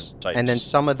frogs, different types. and then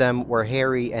some of them were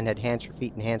hairy and had hands for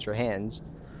feet and hands for hands.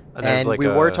 And there's And like we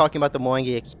were a- talking about the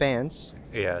Moangi Expanse,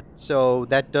 Yeah. so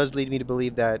that does lead me to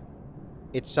believe that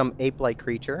it's some ape-like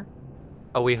creature.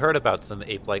 Oh, we heard about some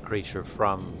ape-like creature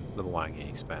from the Mwangi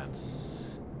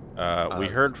Expanse. we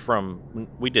heard from...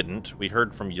 We didn't. We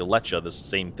heard from Yolesha the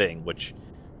same thing, which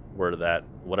were that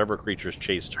whatever creatures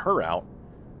chased her out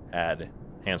had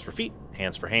hands for feet,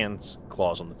 hands for hands,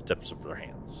 claws on the tips of their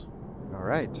hands. All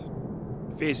right.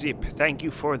 Fizip, thank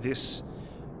you for this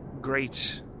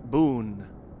great boon.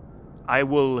 I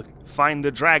will find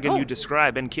the dragon you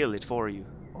describe and kill it for you.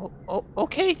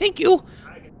 Okay, thank you.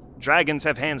 Dragons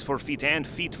have hands for feet and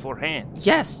feet for hands.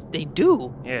 Yes, they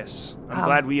do. Yes. I'm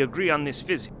glad we agree on this,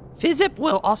 Fizip. Fizip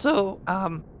will also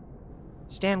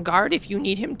stand guard if you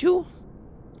need him to.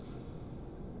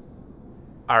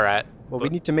 All right. Well, we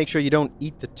need to make sure you don't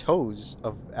eat the toes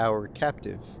of our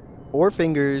captive, or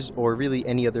fingers, or really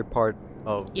any other part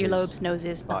of his earlobes,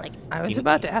 noses, not body. like. I was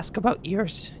about to ask about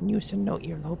ears, and you said no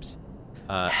earlobes.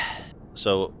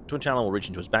 So Twin Channel will reach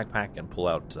into his backpack and pull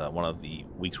out one of the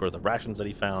week's worth of rations that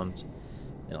he found,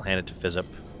 and he'll hand it to Fizip.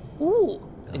 Ooh.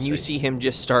 And you say- see him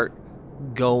just start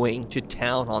going to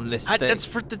town on this thing. That's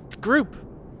for the group.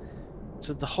 It's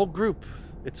the whole group.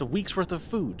 It's a week's worth of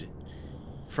food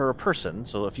for a person.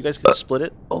 So if you guys could split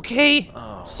it. Okay.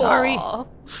 Oh. Sorry. Aw.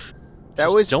 That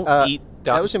Just was don't eat.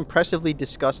 that was impressively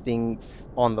disgusting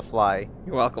on the fly.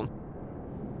 You're welcome.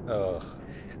 Ugh.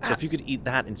 So if you could eat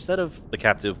that instead of the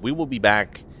captive, we will be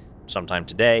back sometime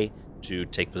today to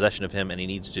take possession of him, and he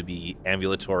needs to be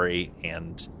ambulatory,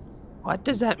 and What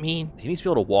does that mean? he needs to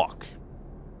be able to walk.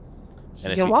 He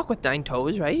And if can he- walk with 9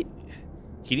 toes, right?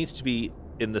 He needs to be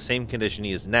in the same condition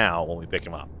he is now when we pick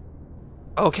him up.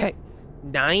 Okay.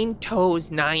 9 toes,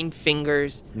 9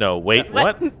 fingers. No, wait,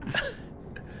 what?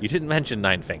 You didn't mention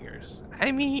 9 fingers.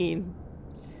 I mean,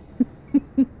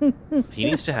 He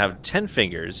needs to have 10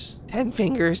 fingers, 10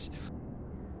 fingers.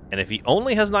 and if he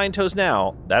only has 9 toes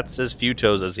now, that's as few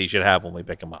toes as he should have when we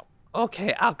pick him up.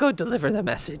 Okay, I'll go deliver the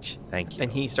message. Thank you.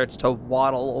 And he starts to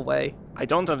waddle away. I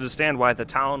don't understand why the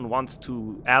town wants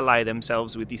to ally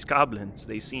themselves with these goblins.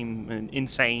 They seem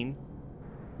insane.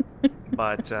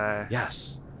 But,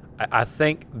 Yes. I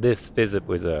think this visit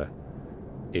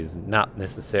is not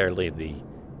necessarily the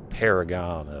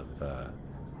paragon of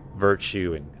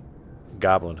virtue and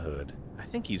goblinhood. I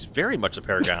think he's very much a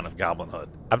paragon of goblinhood.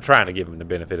 I'm trying to give him the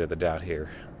benefit of the doubt here.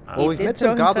 Well, we've did met throw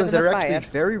some himself goblins in that the are actually fire.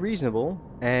 very reasonable,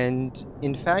 and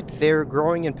in fact, they're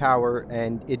growing in power,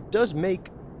 and it does make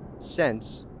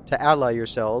sense to ally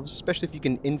yourselves, especially if you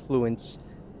can influence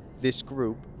this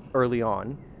group early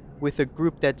on with a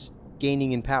group that's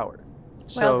gaining in power.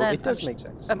 So then it does I'm make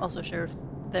sense. I'm also sure if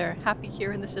they're happy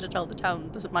here in the Citadel, the town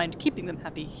doesn't mind keeping them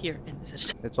happy here in the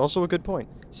Citadel. It's also a good point.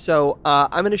 So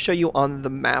I'm going to show you on the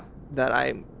map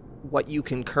that what you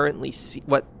can currently see,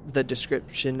 what the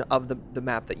description of the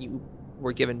map that you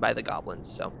were given by the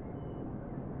goblins. So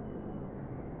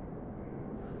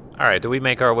All right, do we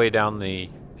make our way down the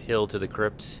hill to the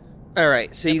crypt? all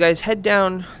right, so you guys head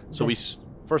down. So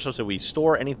first I'll say we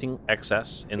store anything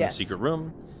excess in Yes. the secret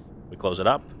room. We close it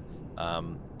up.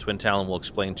 Twin Talon will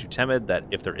explain to Temid that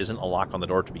if there isn't a lock on the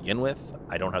door to begin with,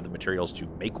 I don't have the materials to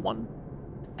make one.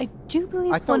 I do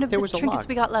believe I thought one of there the was a trinkets lock.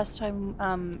 we got last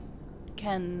time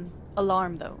can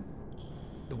alarm, though.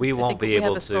 We I won't think be we able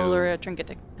have a scroll or to. a trinket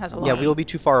that has a alarm. Yeah, we'll be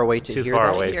too far away to Too hear far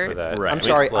that. away Here. for that. Right. I'm I mean,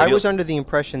 sorry, it's like I was under the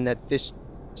impression that this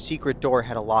secret door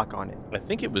had a lock on it. I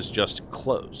think it was just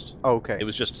closed. Oh, okay. It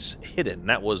was just hidden.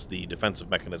 That was the defensive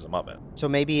mechanism of it. So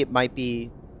maybe it might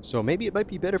be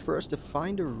better for us to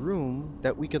find a room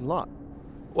that we can lock.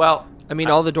 Well, I mean,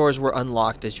 all the doors were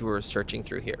unlocked as you were searching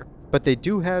through here. But they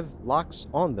do have locks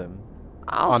on them.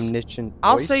 I'll Omniscient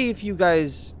I'll voice. say if you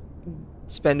guys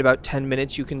spend about 10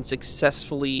 minutes, you can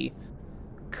successfully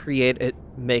create it,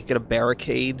 make it a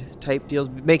barricade type deal,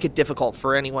 make it difficult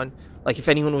for anyone. Like if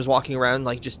anyone was walking around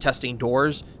like just testing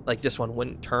doors, like this one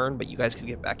wouldn't turn, but you guys could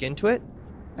get back into it.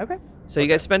 Okay. So you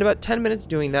guys spend about 10 minutes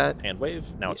doing that. Hand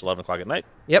wave. Now it's 11 o'clock at night.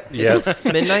 Yep. Yes. It's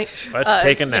midnight. let's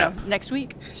take a nap. Next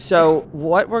week. So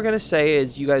what we're going to say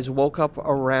is you guys woke up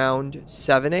around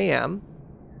 7 a.m.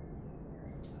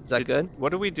 Is that good? what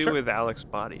do we do Sure. with Alex's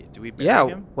body? Do we bury Yeah.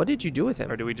 him? what did you do with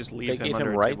Or him? do we just leave They him gave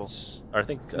under him a table? rights. Or I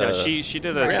think. No, she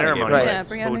did a Brianna ceremony. gave him Right. Yeah, rights.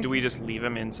 Brianna But do we just leave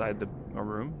him inside a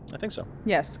room? I think so.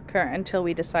 Yes, until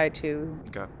we decide to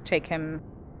Okay. take him.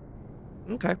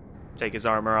 Okay. Take his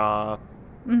armor off,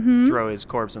 Mm-hmm. throw his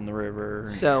corpse in the river.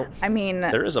 So I mean,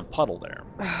 There is a puddle there.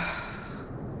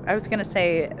 I was gonna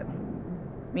say,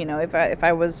 you know, if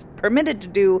I was permitted to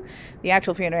do the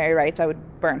actual funerary rites, I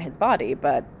would burn his body.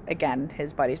 But again,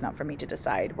 his body's not for me to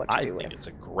decide what to I do think with. it's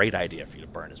a great idea for you to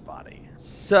burn his body.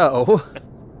 So,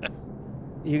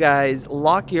 you guys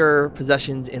lock your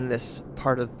possessions in this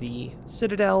part of the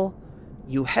citadel.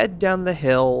 You head down the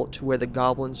hill to where the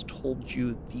goblins told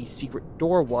you the secret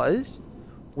door was.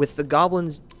 With the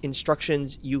goblins'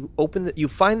 instructions, you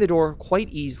find the door quite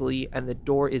easily, and the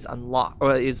door is unlocked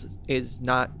or is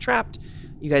not trapped.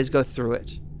 You guys go through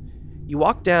it. You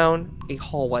walk down a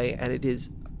hallway, and it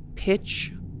is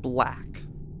pitch black.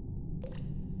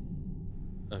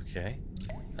 Okay.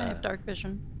 I have dark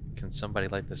vision. Can somebody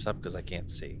light this up? Because I can't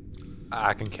see.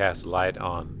 I can cast light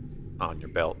on your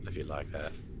belt if you'd like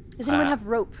that. Does anyone Uh, have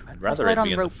rope? I'd Cast rather light it on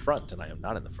be in rope. the front, and I am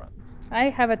not in the front. I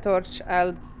have a torch.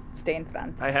 I'll stay in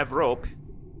front. I have rope.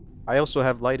 I also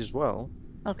have light as well.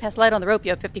 I'll cast light on the rope.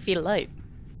 You have 50 feet of light.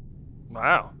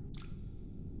 Wow.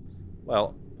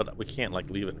 Well, but we can't like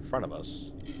leave it in front of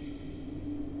us.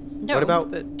 No, what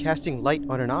about but casting light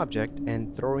on an object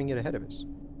and throwing it ahead of us?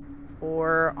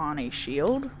 Or on a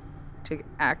shield to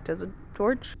act as a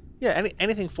torch. Yeah,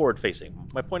 anything forward facing.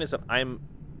 My point is that I'm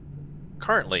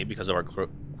currently, because of our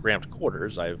cramped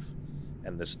quarters,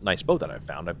 and this nice bow that I've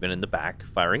found, I've been in the back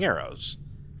firing arrows.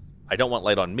 I don't want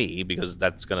light on me because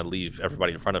that's going to leave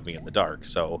everybody in front of me in the dark.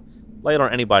 So light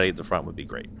on anybody at the front would be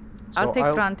great. So I'll take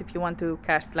front if you want to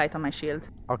cast light on my shield.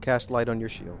 I'll cast light on your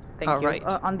shield. Thank All you. right.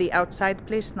 On the outside,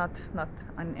 please, not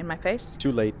in my face.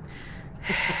 Too late.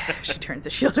 She turns the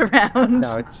shield around.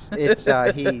 No,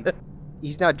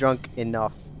 he's not drunk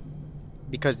enough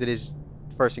because it is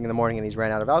first thing in the morning and he's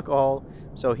ran out of alcohol,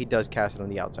 so he does cast it on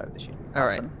the outside of the shield. All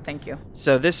right. Awesome. Thank you.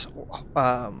 So this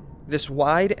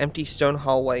wide, empty stone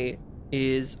hallway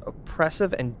is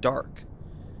oppressive and dark.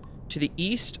 To the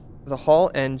east, the hall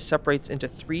end separates into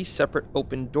 3 separate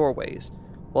open doorways,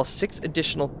 while 6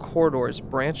 additional corridors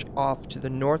branch off to the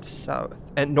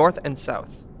north and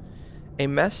south. A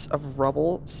mess of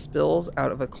rubble spills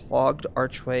out of a clogged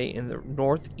archway in the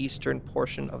northeastern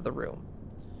portion of the room.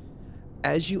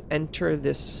 As you enter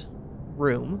this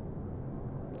room,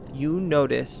 you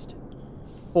noticed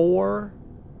 4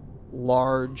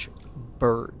 large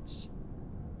birds.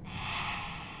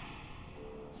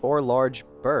 4 large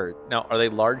birds. Now, are they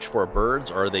large for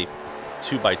birds, or are they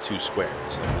 2x2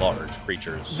 squares, like large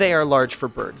creatures? They are large for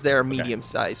birds. They are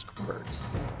medium-sized birds.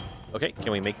 Okay,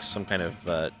 can we make some kind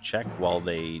of check while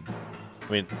they?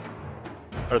 I mean,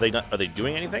 are they not? Are they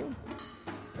doing anything?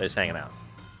 They're just hanging out.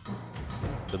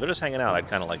 So if they're just hanging out, I'd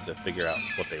kind of like to figure out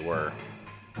what they were,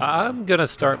 I'm gonna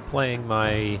start playing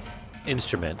my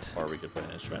instrument or we could play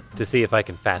an instrument. to see if I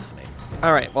can fascinate.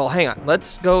 All right, well, hang on.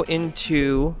 Let's go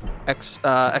into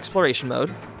exploration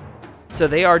mode. So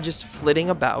they are just flitting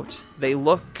about. They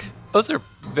look... Those are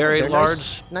very They're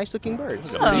large. nice looking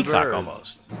birds. Like a peacock Birds.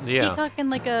 almost. Yeah. Peacock and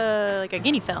like a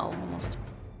guinea fowl almost.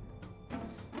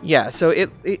 Yeah, so it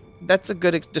that's a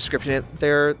good description.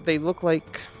 They look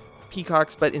like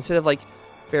peacocks, but instead of like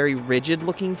very rigid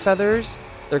looking feathers,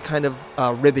 they're kind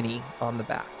of ribbony on the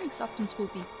back. Like soft and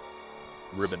swoopy.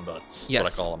 Ribbon butts. Yes.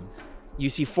 That's what I call them. You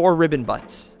see 4 ribbon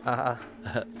butts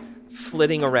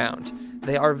flitting around.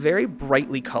 They are very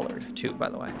brightly colored too, by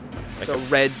the way. So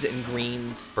reds and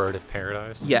greens. Bird of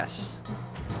paradise. Yes,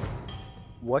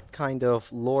 What kind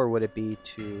of lore would it be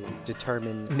to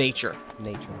determine nature.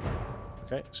 nature?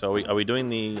 Okay, so are we doing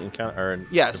the encounter? Or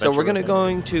Yeah, so we're adventure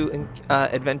going thing? to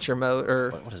adventure mode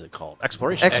or What is it called?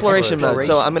 Exploration. exploration mode. So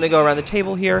Exploration. I'm going to go around the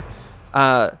table here.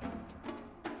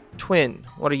 Twin,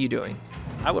 what are you doing?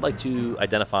 I would like to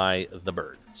identify the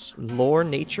birds. Lore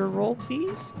nature roll,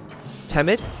 please.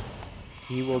 Temid,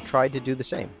 He will try to do the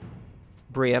same.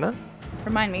 Brianna.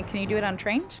 Remind me, can you do it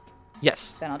untrained?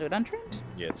 Yes. Then I'll do it untrained.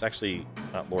 Yeah, it's actually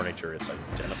not lore nature. It's what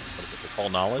is it? Recall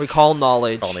knowledge. Recall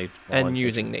knowledge Recall knowledge, and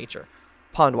using nature.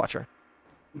 Pond Watcher.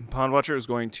 Pond Watcher is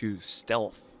going to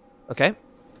stealth. Okay.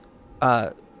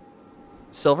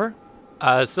 Silver.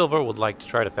 Silver would like to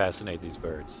try to fascinate these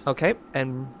birds. Okay.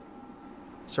 And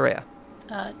Soraya.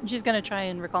 She's gonna try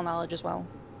and recall knowledge as well.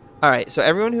 All right. So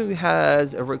everyone who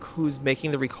has who's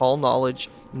making the recall knowledge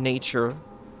nature,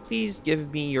 please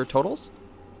give me your totals.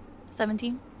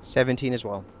 17. 17 as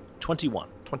well. 21.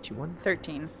 21.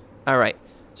 13. All right.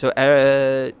 So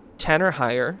 10 or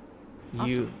higher,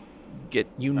 you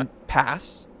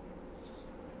pass.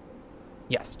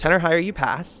 Yes, 10 or higher, you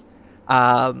pass.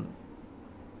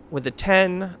 With a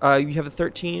 10, you have a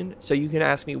 13, so you can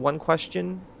ask me 1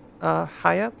 question,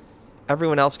 Haya.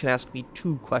 Everyone else can ask me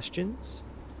 2 questions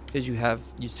because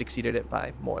you succeeded it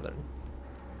by more than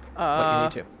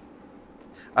what you need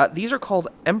to. These are called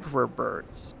emperor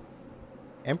birds.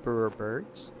 Emperor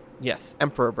birds. Yes,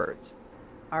 emperor birds.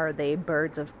 Are they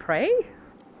birds of prey?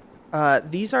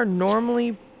 These are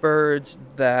normally birds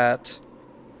that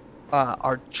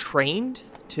are trained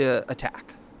to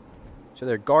attack. So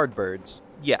they're guard birds.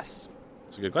 Yes.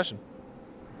 That's a good question.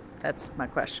 That's my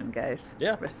question, guys.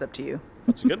 Yeah. Rest up to you.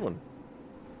 That's a good one.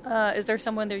 Is there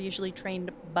someone they're usually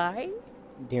trained by?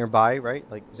 Nearby, right?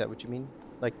 Like, is that what you mean?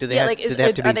 Like, do they Yeah, have, like do they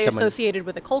have to are be they someone? associated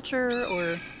with a culture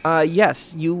or?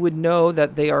 Yes, you would know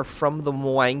that they are from the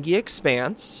Mwangi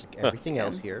Expanse. Like everything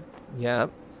else here. Yeah.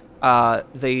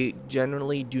 They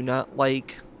generally do not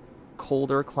like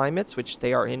colder climates, which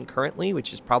they are in currently,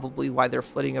 which is probably why they're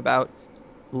flitting about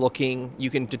looking.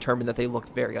 You can determine that they look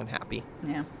very unhappy.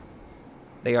 Yeah.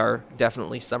 They are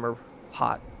definitely summer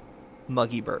hot,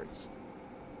 muggy birds.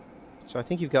 So I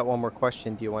think you've got one more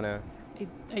question. Do you want to?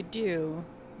 I do.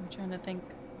 I'm trying to think.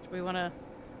 Do we want to?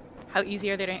 How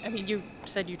easy are they to? I mean, you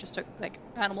said you just took like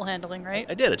animal handling, right?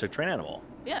 I did. I took train animal.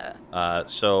 Yeah.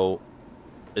 So,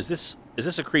 is this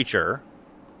a creature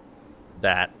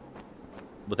that,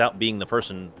 without being the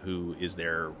person who is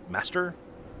their master,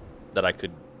 that I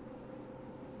could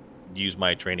use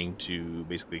my training to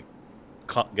basically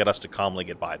get us to calmly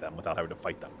get by them without having to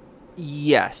fight them?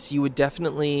 Yes, you would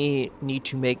definitely need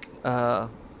to make a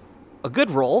good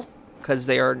roll because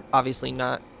they are obviously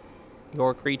not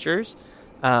your creatures.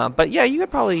 But yeah, you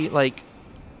could probably like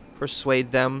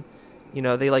persuade them. You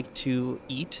know, they like to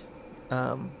eat.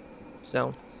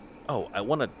 So Oh, I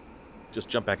want to just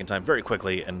jump back in time very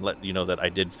quickly and let you know that I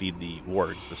did feed the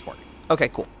wards this morning. okay,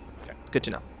 cool. Okay. Good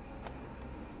to know.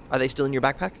 Are they still in your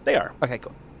backpack? They are. Okay,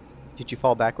 cool. Did you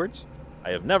fall backwards?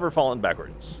 I have never fallen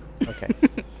backwards. Okay.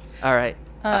 All right.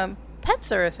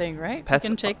 Pets are a thing, right? Pets You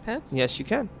can take pets. Yes, you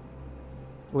can.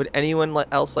 Would anyone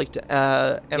else like to?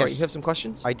 Anna, Yes. you have some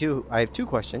questions? I do. I have 2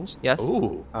 questions. Yes.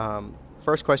 Ooh.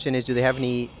 First question is, do they have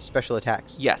any special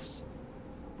attacks? Yes.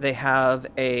 They have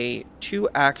a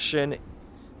 2-action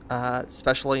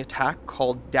special attack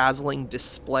called Dazzling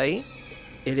Display.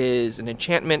 It is an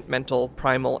enchantment, mental,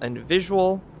 primal, and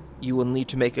visual. You will need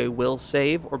to make a will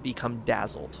save or become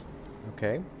dazzled.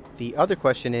 Okay. The other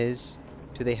question is,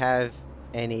 do they have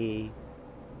any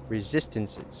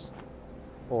resistances?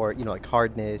 Or, like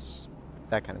hardness,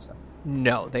 that kind of stuff.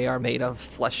 No, they are made of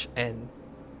flesh and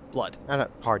blood. Not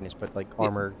hardness, but like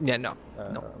armor. Yeah, no.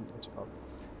 No. What's it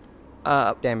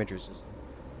called? Damage resistance.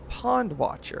 Pond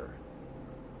Watcher.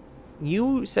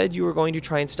 You said you were going to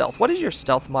try and stealth. What is your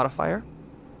stealth modifier?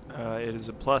 It is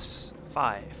a +5.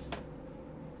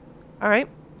 All right.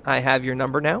 I have your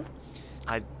number now.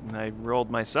 I rolled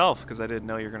myself because I didn't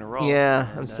know you were going to roll. Yeah,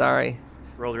 and, I'm sorry.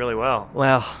 Rolled really well.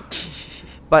 Well,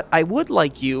 but I will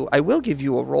give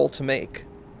you a roll to make.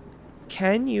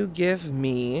 Can you give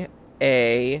me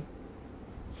a...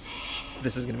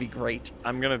 This is going to be great.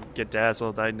 I'm going to get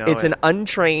dazzled. I know It's it. an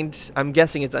untrained... I'm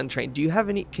guessing it's untrained. Do you have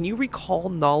any... Can you recall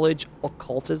knowledge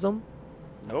occultism?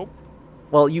 Nope.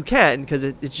 Well, you can, because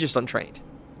it's just untrained.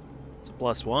 It's a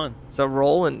 +1. So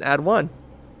roll and add 1.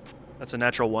 That's a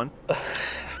natural 1.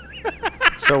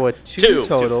 So a 2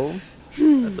 total.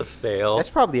 That's a fail. That's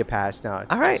probably a pass now.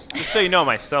 All right. Just so you know,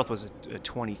 my stealth was a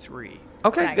 23.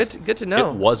 Okay, Nice. good to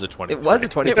know. It was a 20. It was a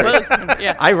 23. It was.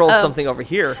 Yeah. I rolled something over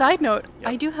here. Side note,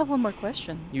 I do have one more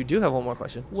question. You do have one more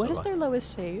question. What is their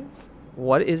lowest save?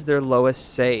 What is their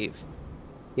lowest save?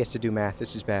 He has to do math.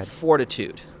 This is bad.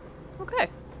 Fortitude. Okay.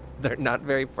 They're not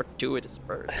very fortuitous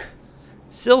birds.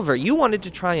 Silver, you wanted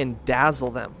to try and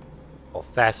dazzle them. Well,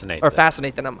 fascinate. Or them.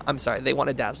 fascinate them. I'm sorry. They want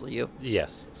to dazzle you.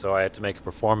 Yes. So I had to make a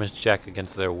performance check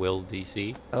against their will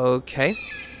DC. Okay.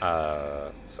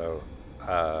 That's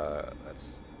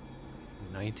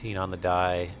 19 on the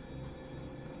die.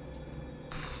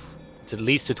 It's at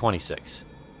least a 26.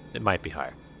 It might be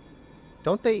higher.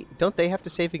 Don't they have to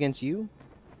save against you?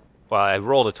 Well, I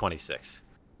rolled a 26.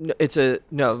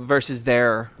 No, versus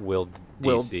their Will DC.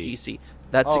 will DC.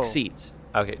 That Oh. succeeds.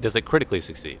 Okay. Does it critically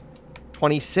succeed?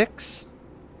 26.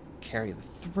 Carry the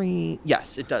 3.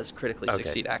 Yes, it does critically Okay.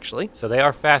 succeed, actually. So they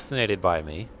are fascinated by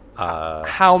me.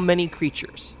 How many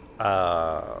creatures?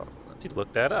 Let me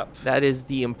look that up. That is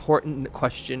the important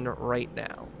question right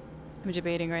now. I'm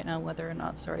debating right now whether or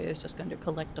not Soria is just going to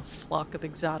collect a flock of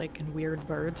exotic and weird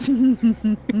birds.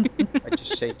 I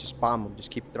just bomb them. Just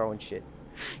keep throwing shit.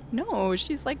 No,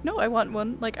 she's like, no, I want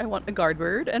one. Like, I want a guard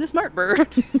bird and a smart bird.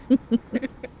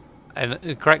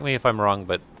 And correct me if I'm wrong,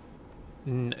 but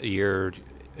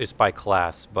it's by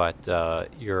class, but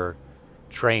your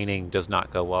training does not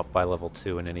go up by level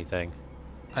 2 in anything.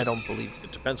 I don't believe so.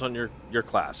 It depends on your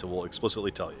class. It will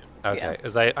explicitly tell you. Okay,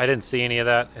 because I didn't see any of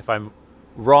that. If I'm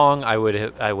wrong, I would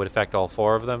affect all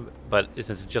 4 of them, but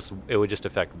since it would just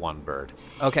affect one bird.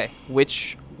 Okay,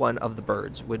 which one of the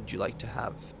birds would you like to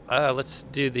have? Let's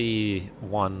do the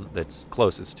one that's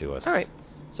closest to us. All right.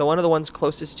 So one of the ones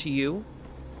closest to you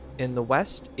in the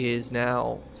west is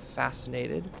now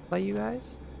fascinated by you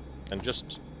guys. And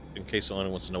just in case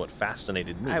anyone wants to know what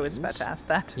fascinated means. I was about to ask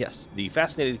that. Yes. The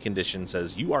fascinated condition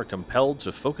says you are compelled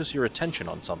to focus your attention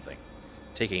on something.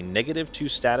 Take a -2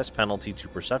 status penalty to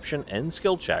perception and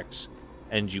skill checks,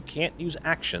 and you can't use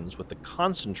actions with the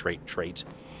concentrate trait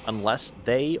unless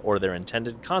they or their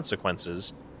intended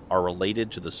consequences are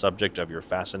related to the subject of your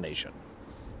fascination.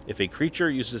 If a creature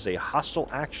uses a hostile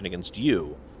action against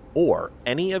you or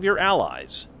any of your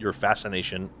allies, your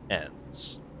fascination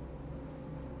ends.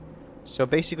 So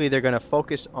basically, they're going to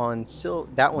focus on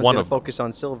that one's One going to of them. focus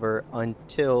on silver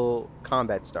until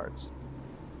combat starts.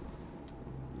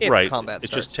 If right. combat It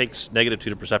starts. just takes -2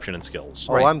 to perception and skills.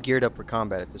 Oh, Right. I'm geared up for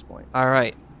combat at this point. All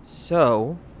right.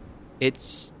 So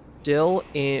it's still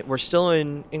in. We're still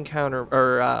in encounter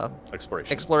or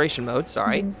Exploration. exploration mode.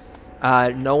 Sorry.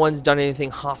 No one's done anything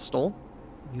hostile.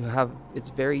 It's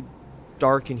very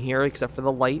dark in here except for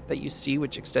the light that you see,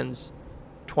 which extends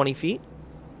 20 feet,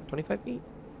 25 feet.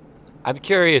 I'm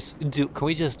curious, can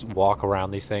we just walk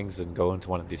around these things and go into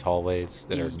one of these hallways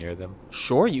that are near them?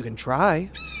 Sure, you can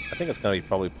try. I think it's going to be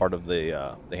probably part of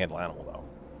the handle animal, though.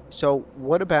 So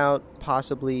what about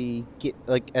possibly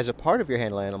as a part of your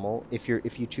handle animal, if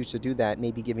you choose to do that,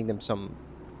 maybe giving them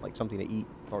something to eat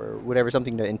or whatever,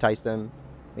 something to entice them,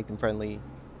 make them friendly.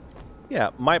 Yeah,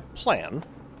 my plan,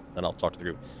 and I'll talk to the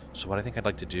group. So what I think I'd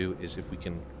like to do is if we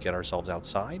can get ourselves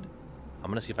outside, I'm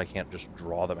going to see if I can't just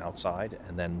draw them outside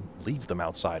and then leave them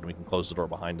outside and we can close the door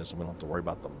behind us and we don't have to worry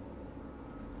about them.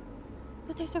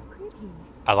 But they're so pretty.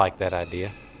 I like that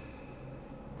idea.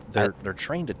 They're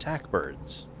trained attack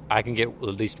birds. I can get at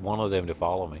least one of them to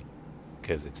follow me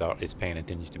because it's paying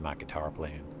attention to my guitar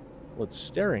playing. Well, it's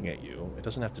staring at you. It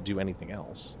doesn't have to do anything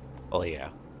else. Oh yeah,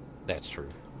 that's true.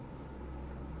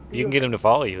 You can get him to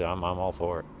follow you. I'm all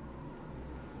for it.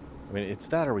 I mean, it's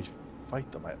that or we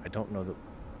fight them. I don't know that...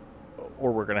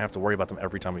 Or we're going to have to worry about them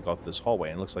every time we go through this hallway.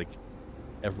 And it looks like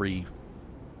every...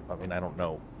 I mean, I don't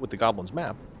know. With the goblins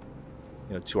map,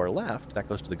 to our left, that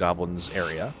goes to the goblins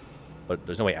area. But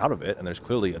there's no way out of it. And there's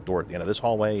clearly a door at the end of this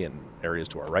hallway and areas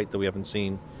to our right that we haven't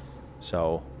seen.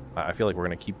 So I feel like we're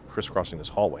going to keep crisscrossing this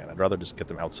hallway. And I'd rather just get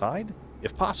them outside,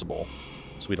 if possible,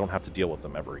 so we don't have to deal with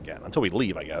them ever again. Until we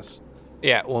leave, I guess.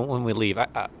 Yeah, when we leave,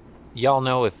 y'all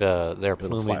know if their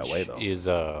It'll fly plumage away,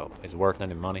 though. is worth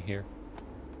any money here?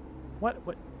 What?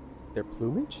 Their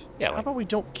plumage? Yeah, How like, about we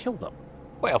don't kill them?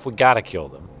 well, if we gotta kill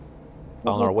them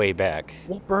on our way back.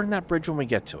 We'll burn that bridge when we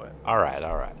get to it. All right.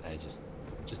 I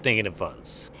just thinking of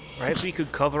funds. Perhaps we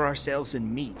could cover ourselves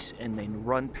in meat and then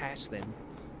run past them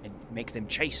and make them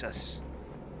chase us.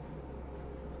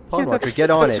 Pondwatcher, get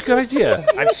on that's it. a good idea.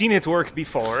 I've seen it work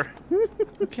before.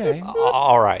 Okay.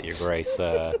 All right, Your Grace.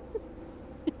 I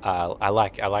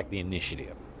like the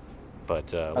initiative,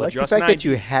 but I like the just fact an that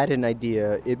you had an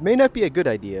idea. It may not be a good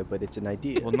idea, but it's an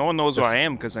idea. Well, no one knows who I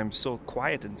am because I'm so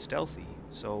quiet and stealthy.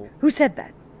 So Who said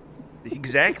that?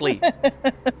 exactly.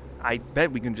 I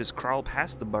bet we can just crawl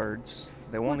past the birds.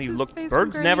 They won't What's even his look. face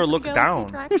Birds from never look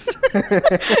Guardians of down. the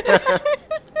Galaxy tracks?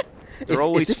 They're Is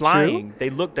always this flying. They're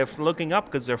looking up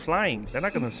because they're flying. They're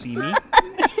not gonna see me.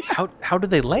 How do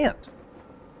they land?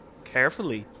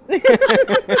 Carefully.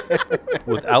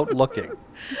 Without looking.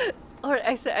 Or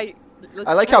I said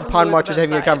I like how Pondwatcher's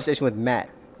having a conversation with Matt.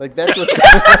 Like, that's what's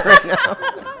going on right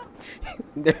now.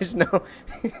 There's no...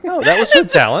 No, that was Twin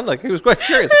Talon. Like, he was quite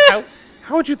curious.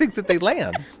 How would you think that they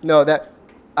land? No, that...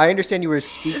 I understand you were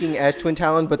speaking as Twin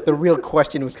Talon, but the real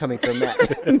question was coming from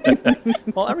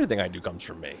Matt. Well, everything I do comes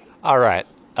from me. all right,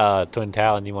 Twin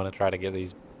Talon, you want to try to get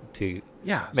these to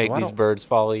Yeah. make why these don't- birds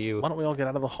follow you? Why don't we all get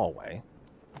out of the hallway?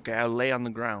 Okay, I'll lay on the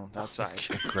ground outside.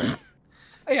 Great.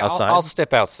 Yeah, outside? I'll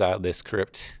step outside this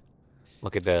crypt.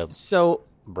 Look at the So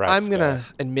bright I'm sky. gonna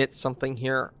admit something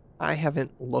here. I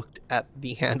haven't looked at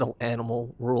the handle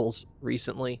animal rules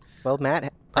recently. Well, Matt I'm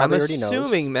probably already knows.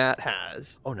 assuming Matt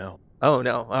has. Oh, no. Oh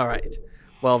no! All right.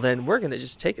 Well, then we're gonna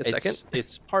just take a second.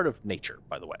 It's part of nature,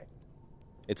 by the way.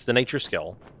 It's the nature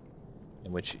skill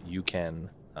in which you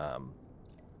can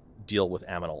deal with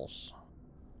animals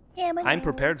I'm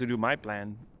prepared to do my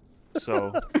plan.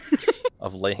 So,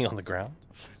 of laying on the ground.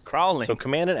 crawling. So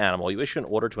command an animal. You issue an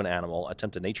order to an animal.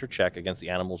 Attempt a nature check against the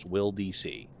animal's will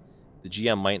DC. The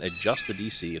GM might adjust the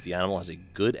DC if the animal has a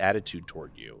good attitude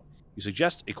toward you. You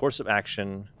suggest a course of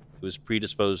action it was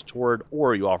predisposed toward,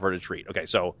 or you offer it a treat. Okay,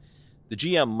 so the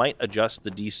GM might adjust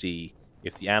the DC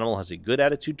if the animal has a good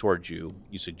attitude towards you.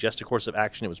 You suggest a course of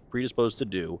action it was predisposed to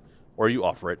do, or you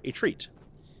offer it a treat.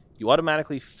 You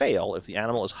automatically fail if the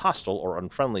animal is hostile or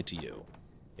unfriendly to you.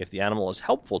 If the animal is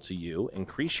helpful to you,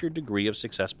 increase your degree of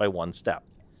success by 1 step.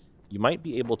 You might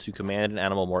be able to command an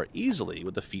animal more easily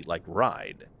with a feat like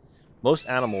Ride. Most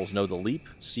animals know the leap,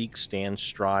 seek, stand,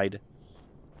 stride,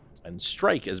 and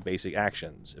strike as basic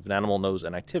actions. If an animal knows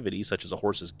an activity, such as a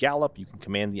horse's gallop, you can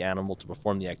command the animal to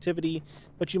perform the activity,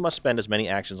 but you must spend as many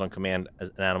actions on command as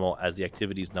an animal as the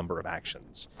activity's number of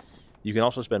actions. You can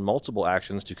also spend multiple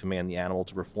actions to command the animal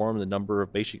to perform the number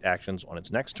of basic actions on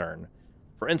its next turn.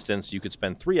 For instance, you could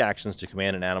spend 3 actions to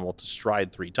command an animal to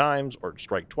stride 3 times, or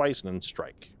strike twice and then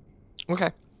strike.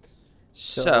 Okay.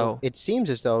 So it seems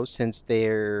as though since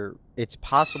it's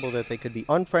possible that they could be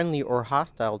unfriendly or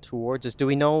hostile towards us. Do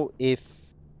we know if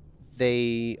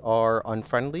they are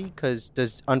unfriendly? Because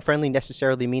does unfriendly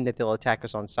necessarily mean that they'll attack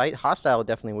us on sight? Hostile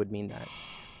definitely would mean that.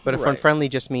 But if Right. unfriendly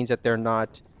just means that they're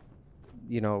not,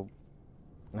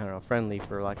 friendly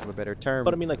for lack of a better term.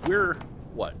 But I mean, like, we're,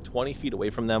 20 feet away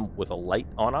from them with a light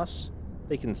on us?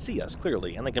 They can see us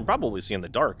clearly, and they can probably see in the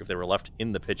dark if they were left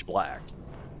in the pitch black.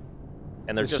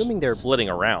 And they're Assuming just they're- flitting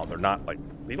around. They're not,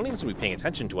 they don't even seem to be paying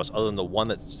attention to us other than the one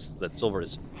that Silver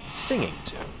is singing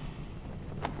to.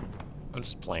 I'm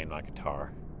just playing my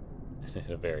guitar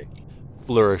in a very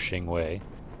flourishing way.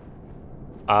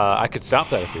 I could stop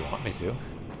that if you want me to.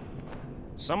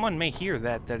 Someone may hear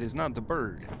that. That is not the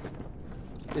bird.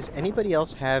 Does anybody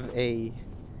else have a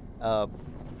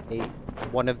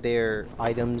one of their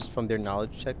items from their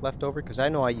knowledge check left over? Because I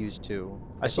know I used 2.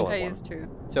 I still I have one. used to.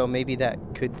 So maybe that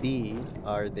could be,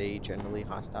 are they generally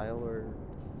hostile or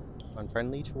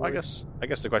unfriendly towards? Well, I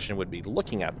guess the question would be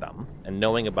looking at them and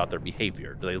knowing about their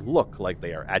behavior. Do they look like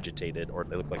they are agitated, or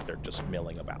do they look like they're just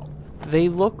milling about? they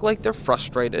look like they're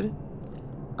frustrated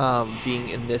being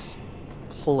in this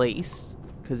place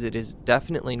because it is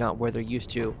definitely not where they're used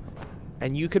to.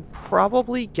 And you could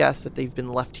probably guess that they've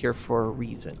been left here for a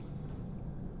reason.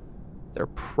 They're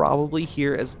probably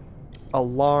here as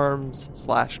alarms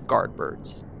 / guard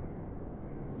birds.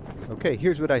 Okay,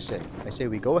 here's what I say. I say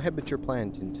we go ahead with your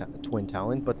plan, Twin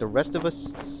Talon, but the rest of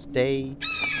us stay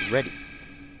ready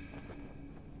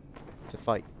to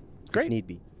fight Great. if need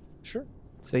be. Sure.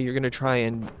 So you're going to try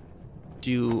and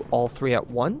do all 3 at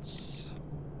once?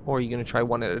 Or are you going to try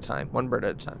one at a time? One bird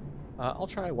at a time? I'll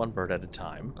try one bird at a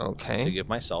time Okay. to give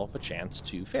myself a chance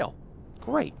to fail.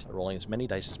 Great. By rolling as many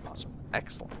dice as possible.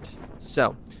 Excellent.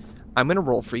 So, I'm going to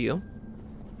roll for you.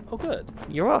 Oh, good.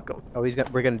 You're welcome. Oh,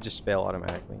 we're gonna just fail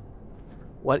automatically.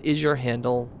 What is your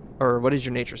handle, or what is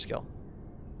your nature skill?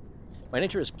 My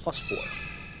nature is +4.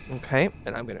 Okay,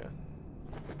 and I'm going to...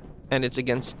 And it's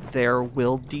against their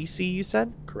will DC, you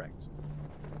said? Correct.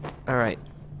 All right.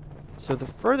 So the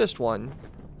furthest one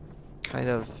kind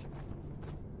of...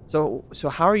 So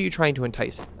how are you trying to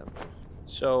entice them?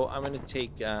 So I'm going to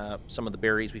take some of the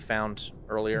berries we found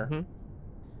earlier.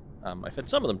 Mhm. I fed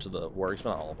some of them to the wargs,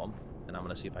 but not all of them. And I'm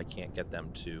going to see if I can't get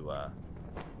them to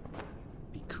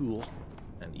be cool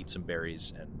and eat some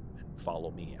berries and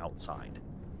follow me outside.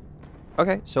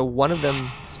 Okay, so one of them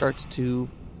starts to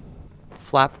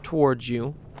flap towards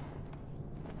you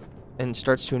and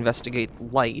starts to investigate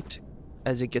light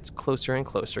as it gets closer and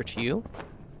closer to you.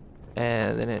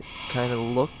 And then it kind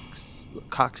of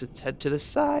cocks its head to the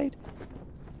side,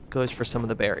 goes for some of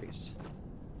the berries.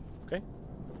 Okay.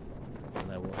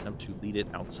 And I will attempt to lead it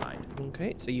outside.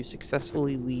 Okay, so you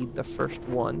successfully lead the first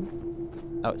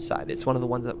one outside. It's one of the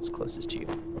ones that was closest to you.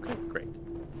 Okay, great.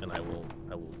 And I will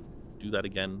do that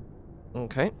again.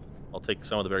 Okay. I'll take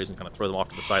some of the berries and kind of throw them off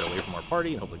to the side away from our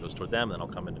party, and hopefully it goes toward them, and then I'll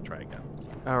come in and try again.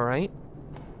 All right.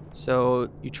 So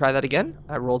you try that again.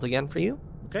 I rolled again for you.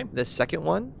 Okay, The second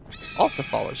one also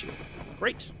follows you.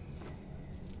 great.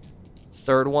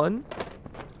 Third one,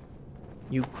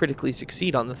 you critically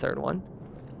succeed on the third one.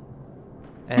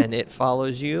 And it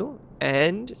follows you.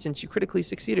 And since you critically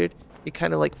succeeded, it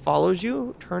kind of like follows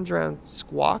you, turns around,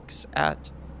 squawks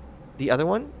at the other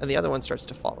one, and the other one starts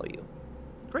to follow you.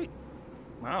 Great.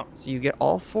 Wow. So you get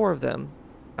all 4 of them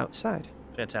outside.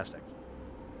 Fantastic.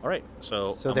 All right,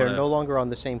 so I'm they're gonna- no longer on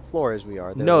the same floor as we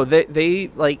are. No, they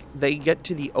get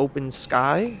to the open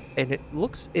sky, and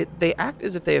they act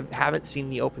as if they haven't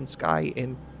seen the open sky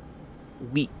in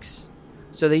weeks.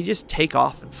 So they just take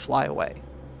off and fly away.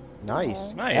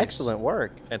 Nice. Nice. Excellent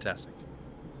work. Fantastic.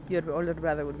 Your older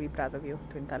brother would be proud of you,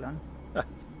 Twin Talon.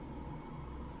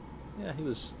 Yeah,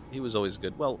 he was always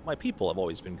good. Well, my people have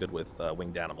always been good with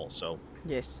winged animals, so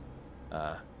Yes.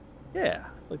 yeah,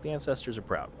 like the ancestors are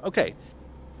proud. Okay,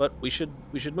 but we should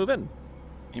move in.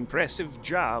 Impressive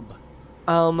job.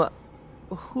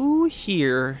 Who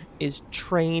here is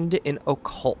trained in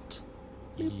occult?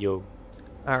 Yo,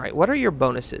 All right, what are your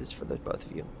bonuses for the both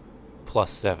of you?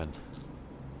 +7.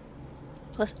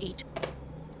 +8.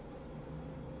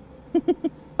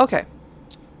 Okay.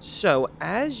 So,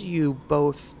 as you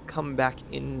both come back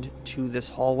into this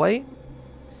hallway,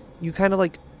 you kind of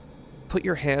like put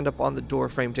your hand up on the door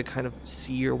frame to kind of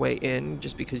see your way in,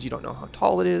 just because you don't know how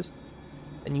tall it is.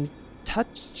 And you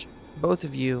touch, both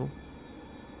of you,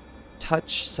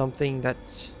 touch something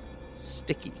that's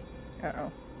sticky.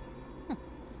 Uh-oh.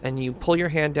 And you pull your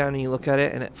hand down and you look at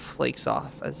it, and it flakes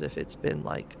off as if it's been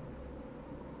like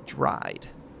dried.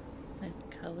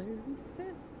 What color is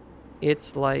it?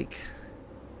 It's like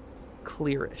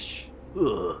clearish.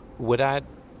 Would I?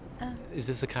 Uh. Is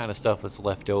this the kind of stuff that's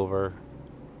left over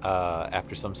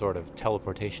after some sort of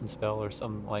teleportation spell or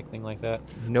something like that?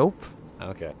 Nope.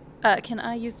 Okay. Can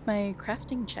I use my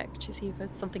crafting check to see if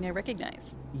it's something I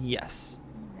recognize? Yes.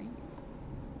 Alright.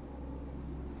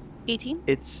 18?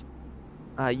 It's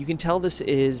you can tell this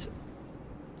is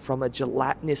from a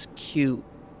gelatinous cube.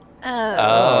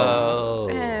 Oh.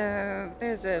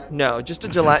 There's a... No, just a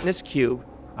gelatinous cube.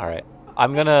 All right.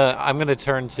 I'm gonna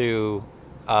turn to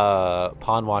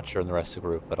Pawn Watcher and the rest of the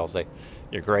group, but I'll say,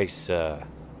 Your Grace,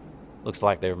 looks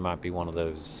like there might be one of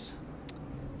those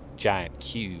giant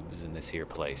cubes in this here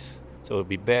place. So it'd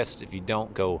be best if you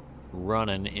don't go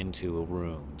running into a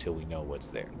room till we know what's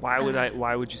there. Why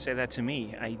would you say that to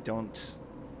me? I don't.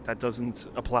 That doesn't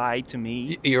apply to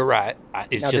me. You're right.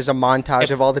 It's Now just there's a montage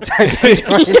if- of all the times.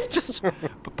 just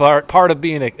part of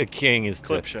being a king is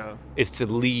Clip show. to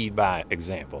lead by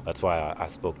example. That's why I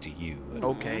spoke to you.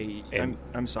 Okay, And-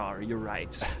 I'm sorry. You're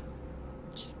right.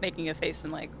 Just making a face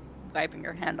and, like, wiping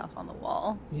her hand off on the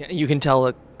wall. Yeah, you can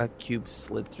tell a cube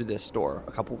slid through this door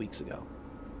a couple weeks ago.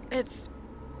 It's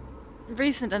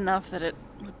recent enough that it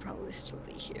would probably still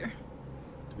be here.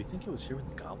 Do we think it was here when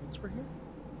the goblins were here?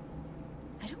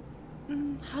 I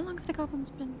don't... how long have the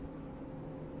goblins been?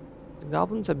 The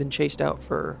goblins have been chased out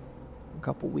for a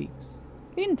couple weeks.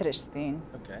 Interesting.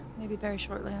 Okay. Maybe very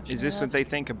shortly after. Is this what they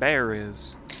think a bear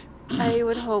is? I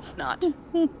would hope not.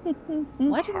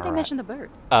 Why didn't they mention the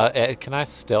birds? Can I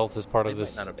stealth as part They of might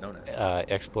this not have known it.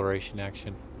 exploration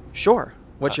action? Sure.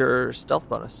 What's your stealth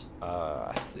bonus?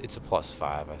 It's a +5,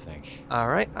 I think. All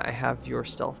right, I have your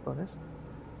stealth bonus.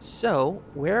 So,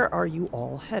 where are you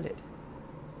all headed?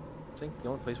 I think the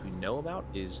only place we know about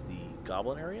is the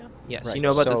goblin area. Yes, Right, you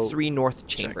know about the so- 3 north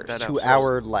chambers. that out. To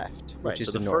our left, Right. which is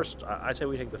so the the north. first. I say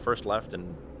we take the first left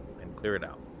and clear it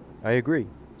out. I agree.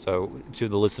 So, to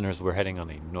the listeners, we're heading on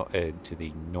to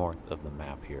the north of the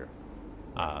map here.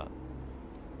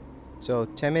 So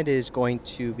Temid is going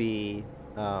to be.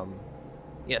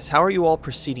 Yes, how are you all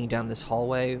proceeding down this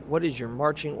hallway? What is your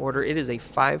marching order? It is a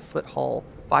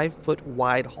 5-foot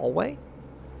wide hallway,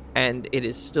 and it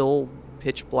is still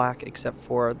pitch black except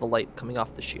for the light coming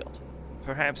off the shield.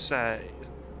 Perhaps,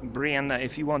 Brianna,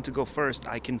 if you want to go first,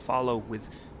 I can follow with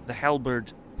the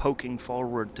halberd poking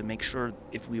forward to make sure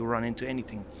if we run into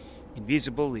anything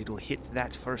invisible, it'll hit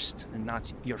that first and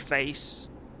not your face.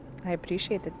 I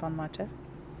appreciate it, Pond Watcher.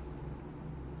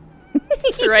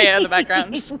 Soraya in the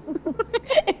background.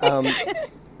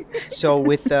 So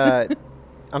with,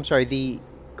 I'm sorry, the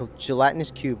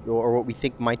gelatinous cube, or what we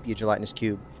think might be a gelatinous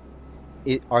cube,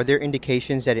 are there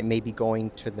indications that it may be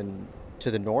going to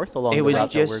the north along the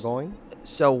route that we're going?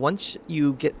 So once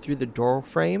you get through the door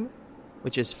frame,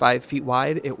 which is 5 feet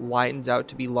wide, it widens out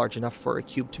to be large enough for a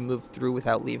cube to move through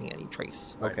without leaving any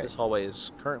trace. Right, Okay. This hallway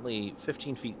is currently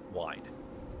 15 feet wide,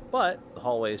 but the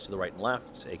hallways to the right and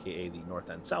left, aka the north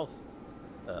and south,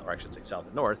 or I should say south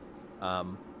and north,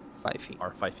 5 feet.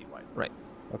 are 5 feet wide. Right.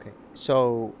 Okay.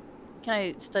 So Can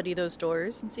I study those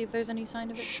doors and see if there's any sign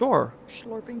of it Sure.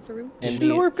 slurping through? and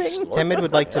Slurping. Temid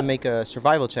would like to make a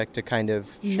survival check to kind of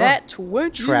Net 20.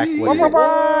 track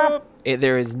what it is.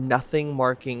 There is nothing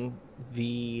marking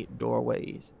the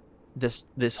doorways, this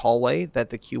hallway, that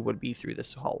the cube would be through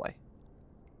this hallway.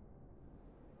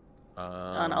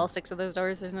 On all 6 of those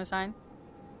doors, there's no sign?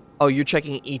 Oh, you're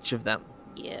checking each of them?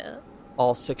 Yeah.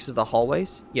 All 6 of the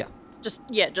hallways? Yeah.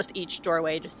 Just each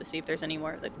doorway, just to see if there's any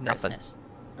more of the Nothing. grossness.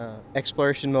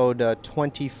 Exploration mode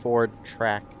 24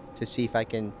 track to see if I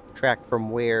can track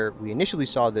from where we initially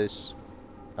saw this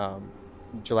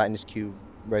gelatinous cube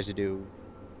residue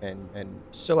and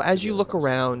So as you look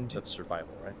around, That's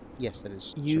survival, right? yes, that is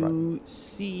survival. you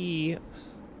see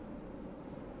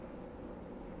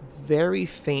very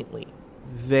faintly,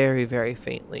 very, very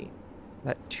faintly,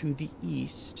 that to the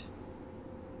east,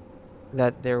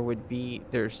 that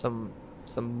there's some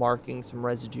marking, some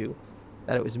residue,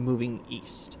 that it was moving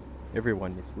east.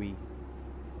 Everyone,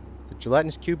 the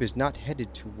gelatinous cube is not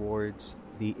headed towards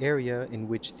the area in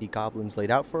which the goblins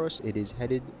laid out for us. It is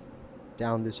headed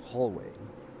down this hallway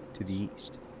to the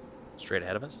east. Straight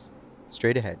ahead of us.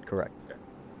 Straight ahead, correct.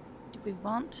 Do we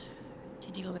want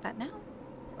to deal with that now?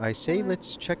 I say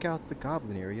let's check out the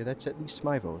goblin area. That's at least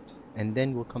my vote. And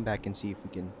then we'll come back and see if we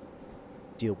can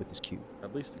deal with this cube.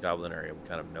 At least the goblin area, we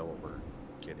kind of know what we're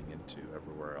getting into.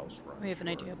 Everywhere else, we're We have an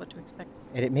unsure. idea of what to expect.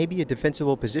 And it may be a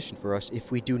defensible position for us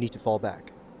if we do need to fall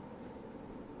back.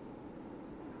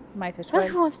 Might as Well,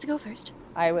 who well. wants to go first?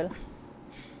 I will.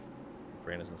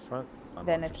 Brandon's in the front. Pond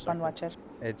Then Watcher's it's Pond second. Watcher.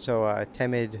 And so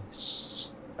Temid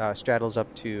straddles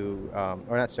up to,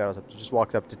 or not straddles up to, just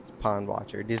walks up to Pond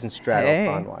Watcher. It isn't straddle Hey.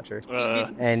 Pond Watcher.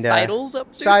 And And sidles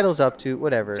up to? sidles up to,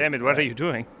 whatever. Damn it, what are you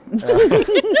doing?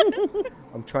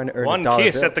 I'm trying to earn One a dollar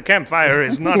kiss bill. at the campfire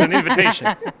is not an invitation.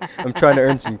 I'm trying to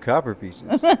earn some copper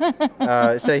pieces.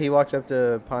 So he walks up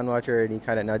to Pond Watcher and he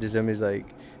kind of nudges him. He's like,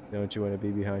 "Don't you want to be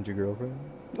behind your girlfriend?"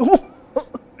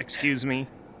 Excuse me.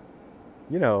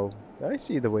 You know, I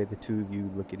see the way the two of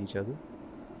you look at each other.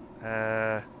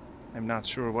 I'm not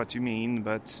sure what you mean,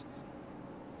 but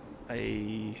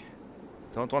I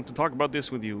don't want to talk about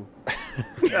this with you.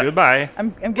 Goodbye.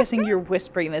 I'm guessing you're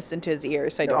whispering this into his ear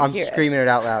so I No, don't I'm hear screaming it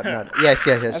out loud. No, yes.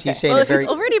 Okay. He's saying Well, it if very. he's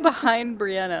already behind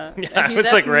Brianna. and Yeah, he's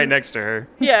it's like asking- right next to her.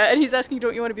 Yeah, and he's asking,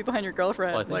 don't you want to be behind your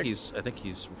girlfriend? Well, I Like, think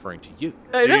he's referring to you.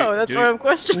 I Do you- know, that's do why you- I'm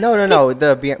questioning. No.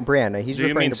 The Brianna. He's Do you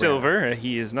referring mean to Brianna. Silver?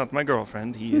 He is not my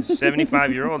girlfriend. He is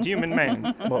 75-year-old human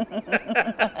man. Well,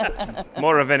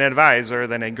 More of an advisor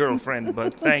than a girlfriend,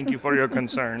 but thank you for your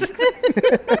concern.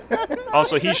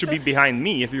 Also, he should be behind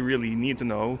me if you really need to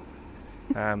know.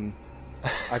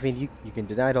 I mean, you can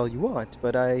deny it all you want,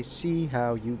 but I see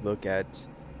how you look at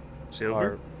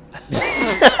Silver?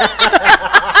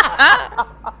 our.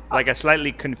 Like a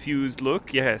slightly confused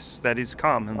look? Yes, that is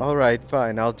common. All right,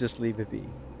 fine. I'll just leave it be.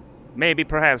 Maybe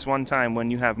perhaps one time when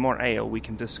you have more ale, we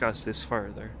can discuss this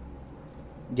further.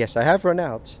 Yes, I have run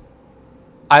out.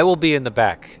 I will be in the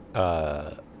back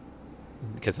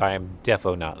because I am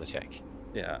defo not the tank.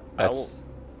 Yeah, That's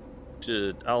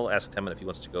I'll ask Temin if he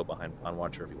wants to go behind Bond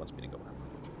Watcher, or if he wants me to go behind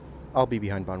Bond Watcher. I'll be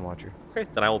behind Bond Watcher. Okay,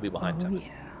 then I will be behind Temin.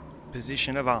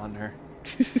 Position of honor.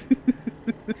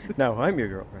 No, I'm your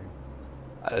girlfriend.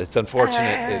 it's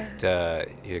unfortunate that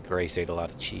Grace ate a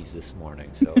lot of cheese this morning.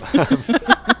 So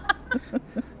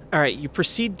All right, you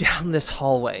proceed down this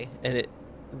hallway, and it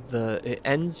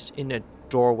ends in a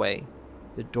doorway.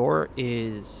 The door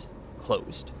is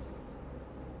closed.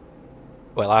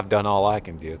 well, I've done all I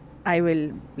can do. I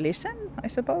will listen, I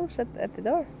suppose, at the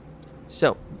door.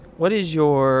 So, what is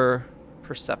your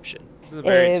perception? This is a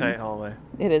very Um, tight hallway.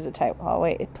 It is a tight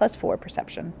hallway. +4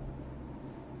 perception.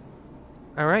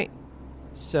 All right.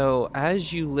 So,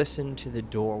 as you listen to the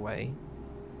doorway,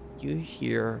 you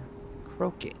hear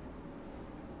croaking.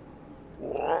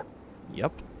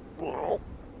 Yep.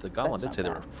 The goblin That's did not say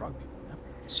there were bad. frog people. Yep.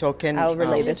 So can I'll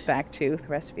relay um, this back to the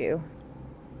rest of you.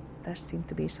 There seemed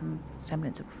to be some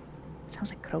semblance of... sounds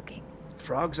like croaking.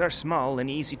 Frogs are small and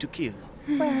easy to kill.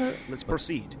 Well, Let's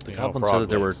proceed. The You know, goblin said frog that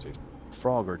there were ladies.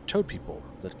 frog or toad people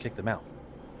that kicked them out.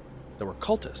 There were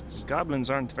cultists. Goblins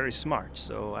aren't very smart,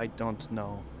 so I don't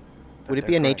know. that Would it they're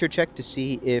be a correct. nature check to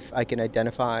see if I can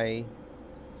identify?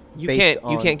 You Based can't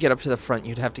on- get up to the front.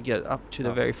 You'd have to get up to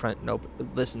the Oh. very front and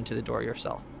listen to the door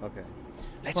yourself. Okay.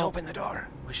 Let's open the door.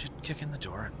 We should kick in the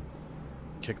door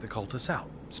and kick the cultists out.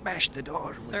 Smash the door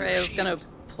with Sorry, your I was gonna shield.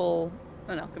 pull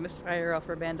an alchemist fire off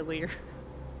her bandolier.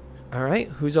 All right,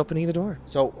 who's opening the door?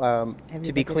 So to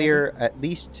Everybody be clear, at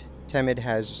least Temid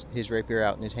has his rapier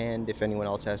out in his hand. If anyone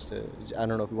else has to, I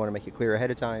don't know if we want to make it clear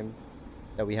ahead of time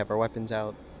that we have our weapons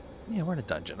out. Yeah, we're in a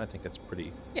dungeon. I think that's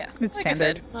pretty. Yeah, It's like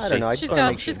standard. I I don't know. I said, just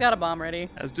wanna make she's sure. got a bomb ready.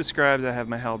 As described, I have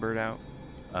my halberd out.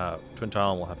 Twin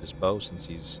Talon will have his bow since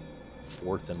he's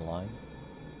fourth in line.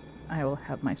 I will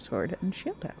have my sword and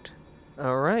shield out.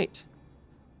 All right.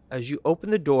 As you open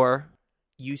the door,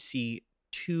 you see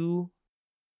two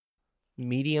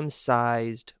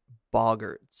medium-sized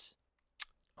boggards.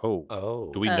 Oh.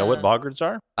 Oh, Do we know what Uh, boggards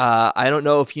are? I don't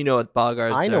know if you know what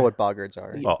boggards are. I know what boggards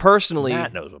are. Y- personally,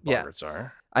 Matt knows what yeah. boggards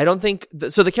are. I don't think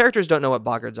so. The characters don't know what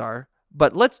boggards are,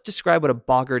 but let's describe what a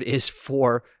boggard is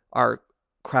for our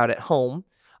crowd at home.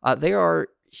 They are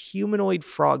humanoid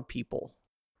frog people.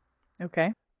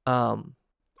 Okay.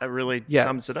 That really Yeah.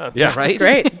 sums it up. Yeah. Right?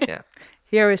 Great. Yeah.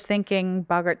 Here I was thinking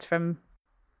boggarts from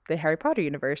the Harry Potter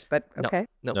universe, but No. okay.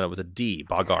 No, with a D.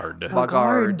 Boggard.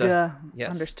 Boggard. Boggard,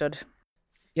 Yes. Understood.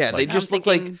 Yeah, they Like- just I'm look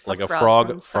like thinking Like a frog frog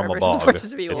from Star from a Wars: The bog.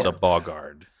 Forces of Evil. It's a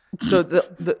boggard. so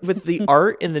the with the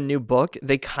art in the new book,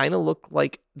 they kind of look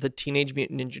like the Teenage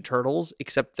Mutant Ninja Turtles,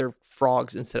 except they're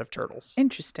frogs instead of turtles.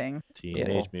 Interesting.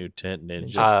 Teenage Mutant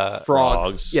Ninja. Frogs.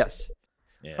 frogs. Yes,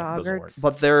 Yeah, doesn't work. Froggarts.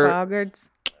 but they're Boggards.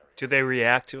 Do they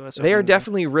react to us? they are opening the door?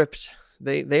 definitely ripped.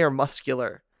 They are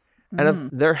muscular, and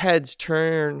if their heads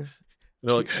turn.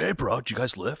 They're like, hey, bro, did you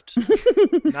guys lift?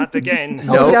 Not again.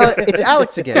 No. It's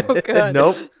Alex again. Oh, God.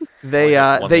 Nope. They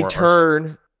One they more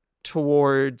turn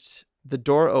towards the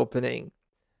door opening,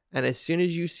 and as soon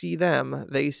as you see them,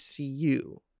 they see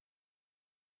you,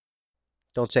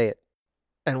 Don't say it.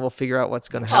 and we'll figure out what's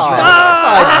going to Oh,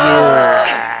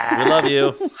 happen. We love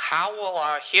you. How will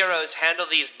our heroes handle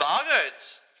these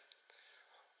boggards?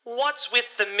 What's with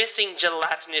the missing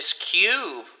gelatinous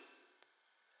cube?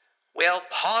 Will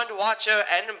Pond Watcher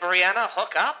and Brianna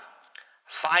hook up?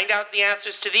 Find out the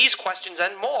answers to these questions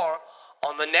and more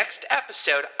on the next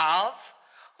episode of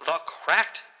the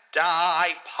Cracked Die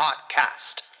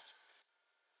Podcast.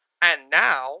 And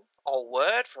now, a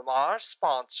word from our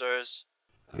sponsors.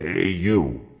 Hey,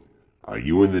 you. Are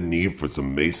you in the need for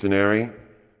some masonry?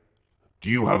 Do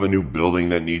you have a new building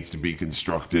that needs to be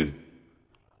constructed?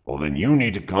 Well, then you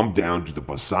need to come down to the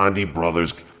Basandi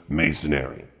Brothers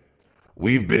Masonry.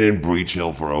 We've been in Breach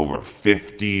Hill for over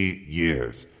 50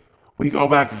 years. We go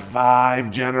back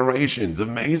 5 generations of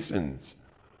masons.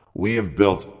 We have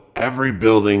built every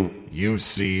building you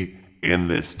see in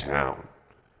this town.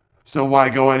 So why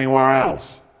go anywhere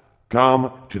else?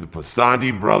 Come to the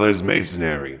Pasandi Brothers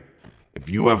Masonry. If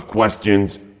you have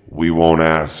questions, we won't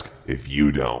ask if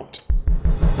you don't.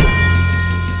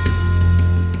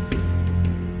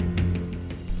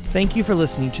 Thank you for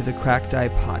listening to the Cracked Eye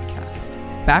Podcast.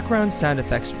 Background sound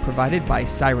effects provided by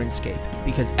Sirenscape,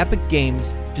 because epic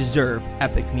games deserve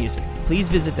epic music. Please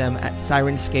visit them at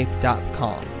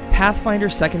Sirenscape.com. Pathfinder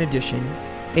 2nd Edition,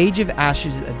 Age of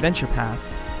Ashes Adventure Path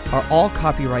are all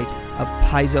copyright of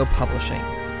Paizo Publishing.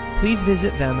 Please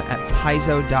visit them at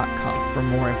paizo.com for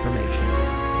more information.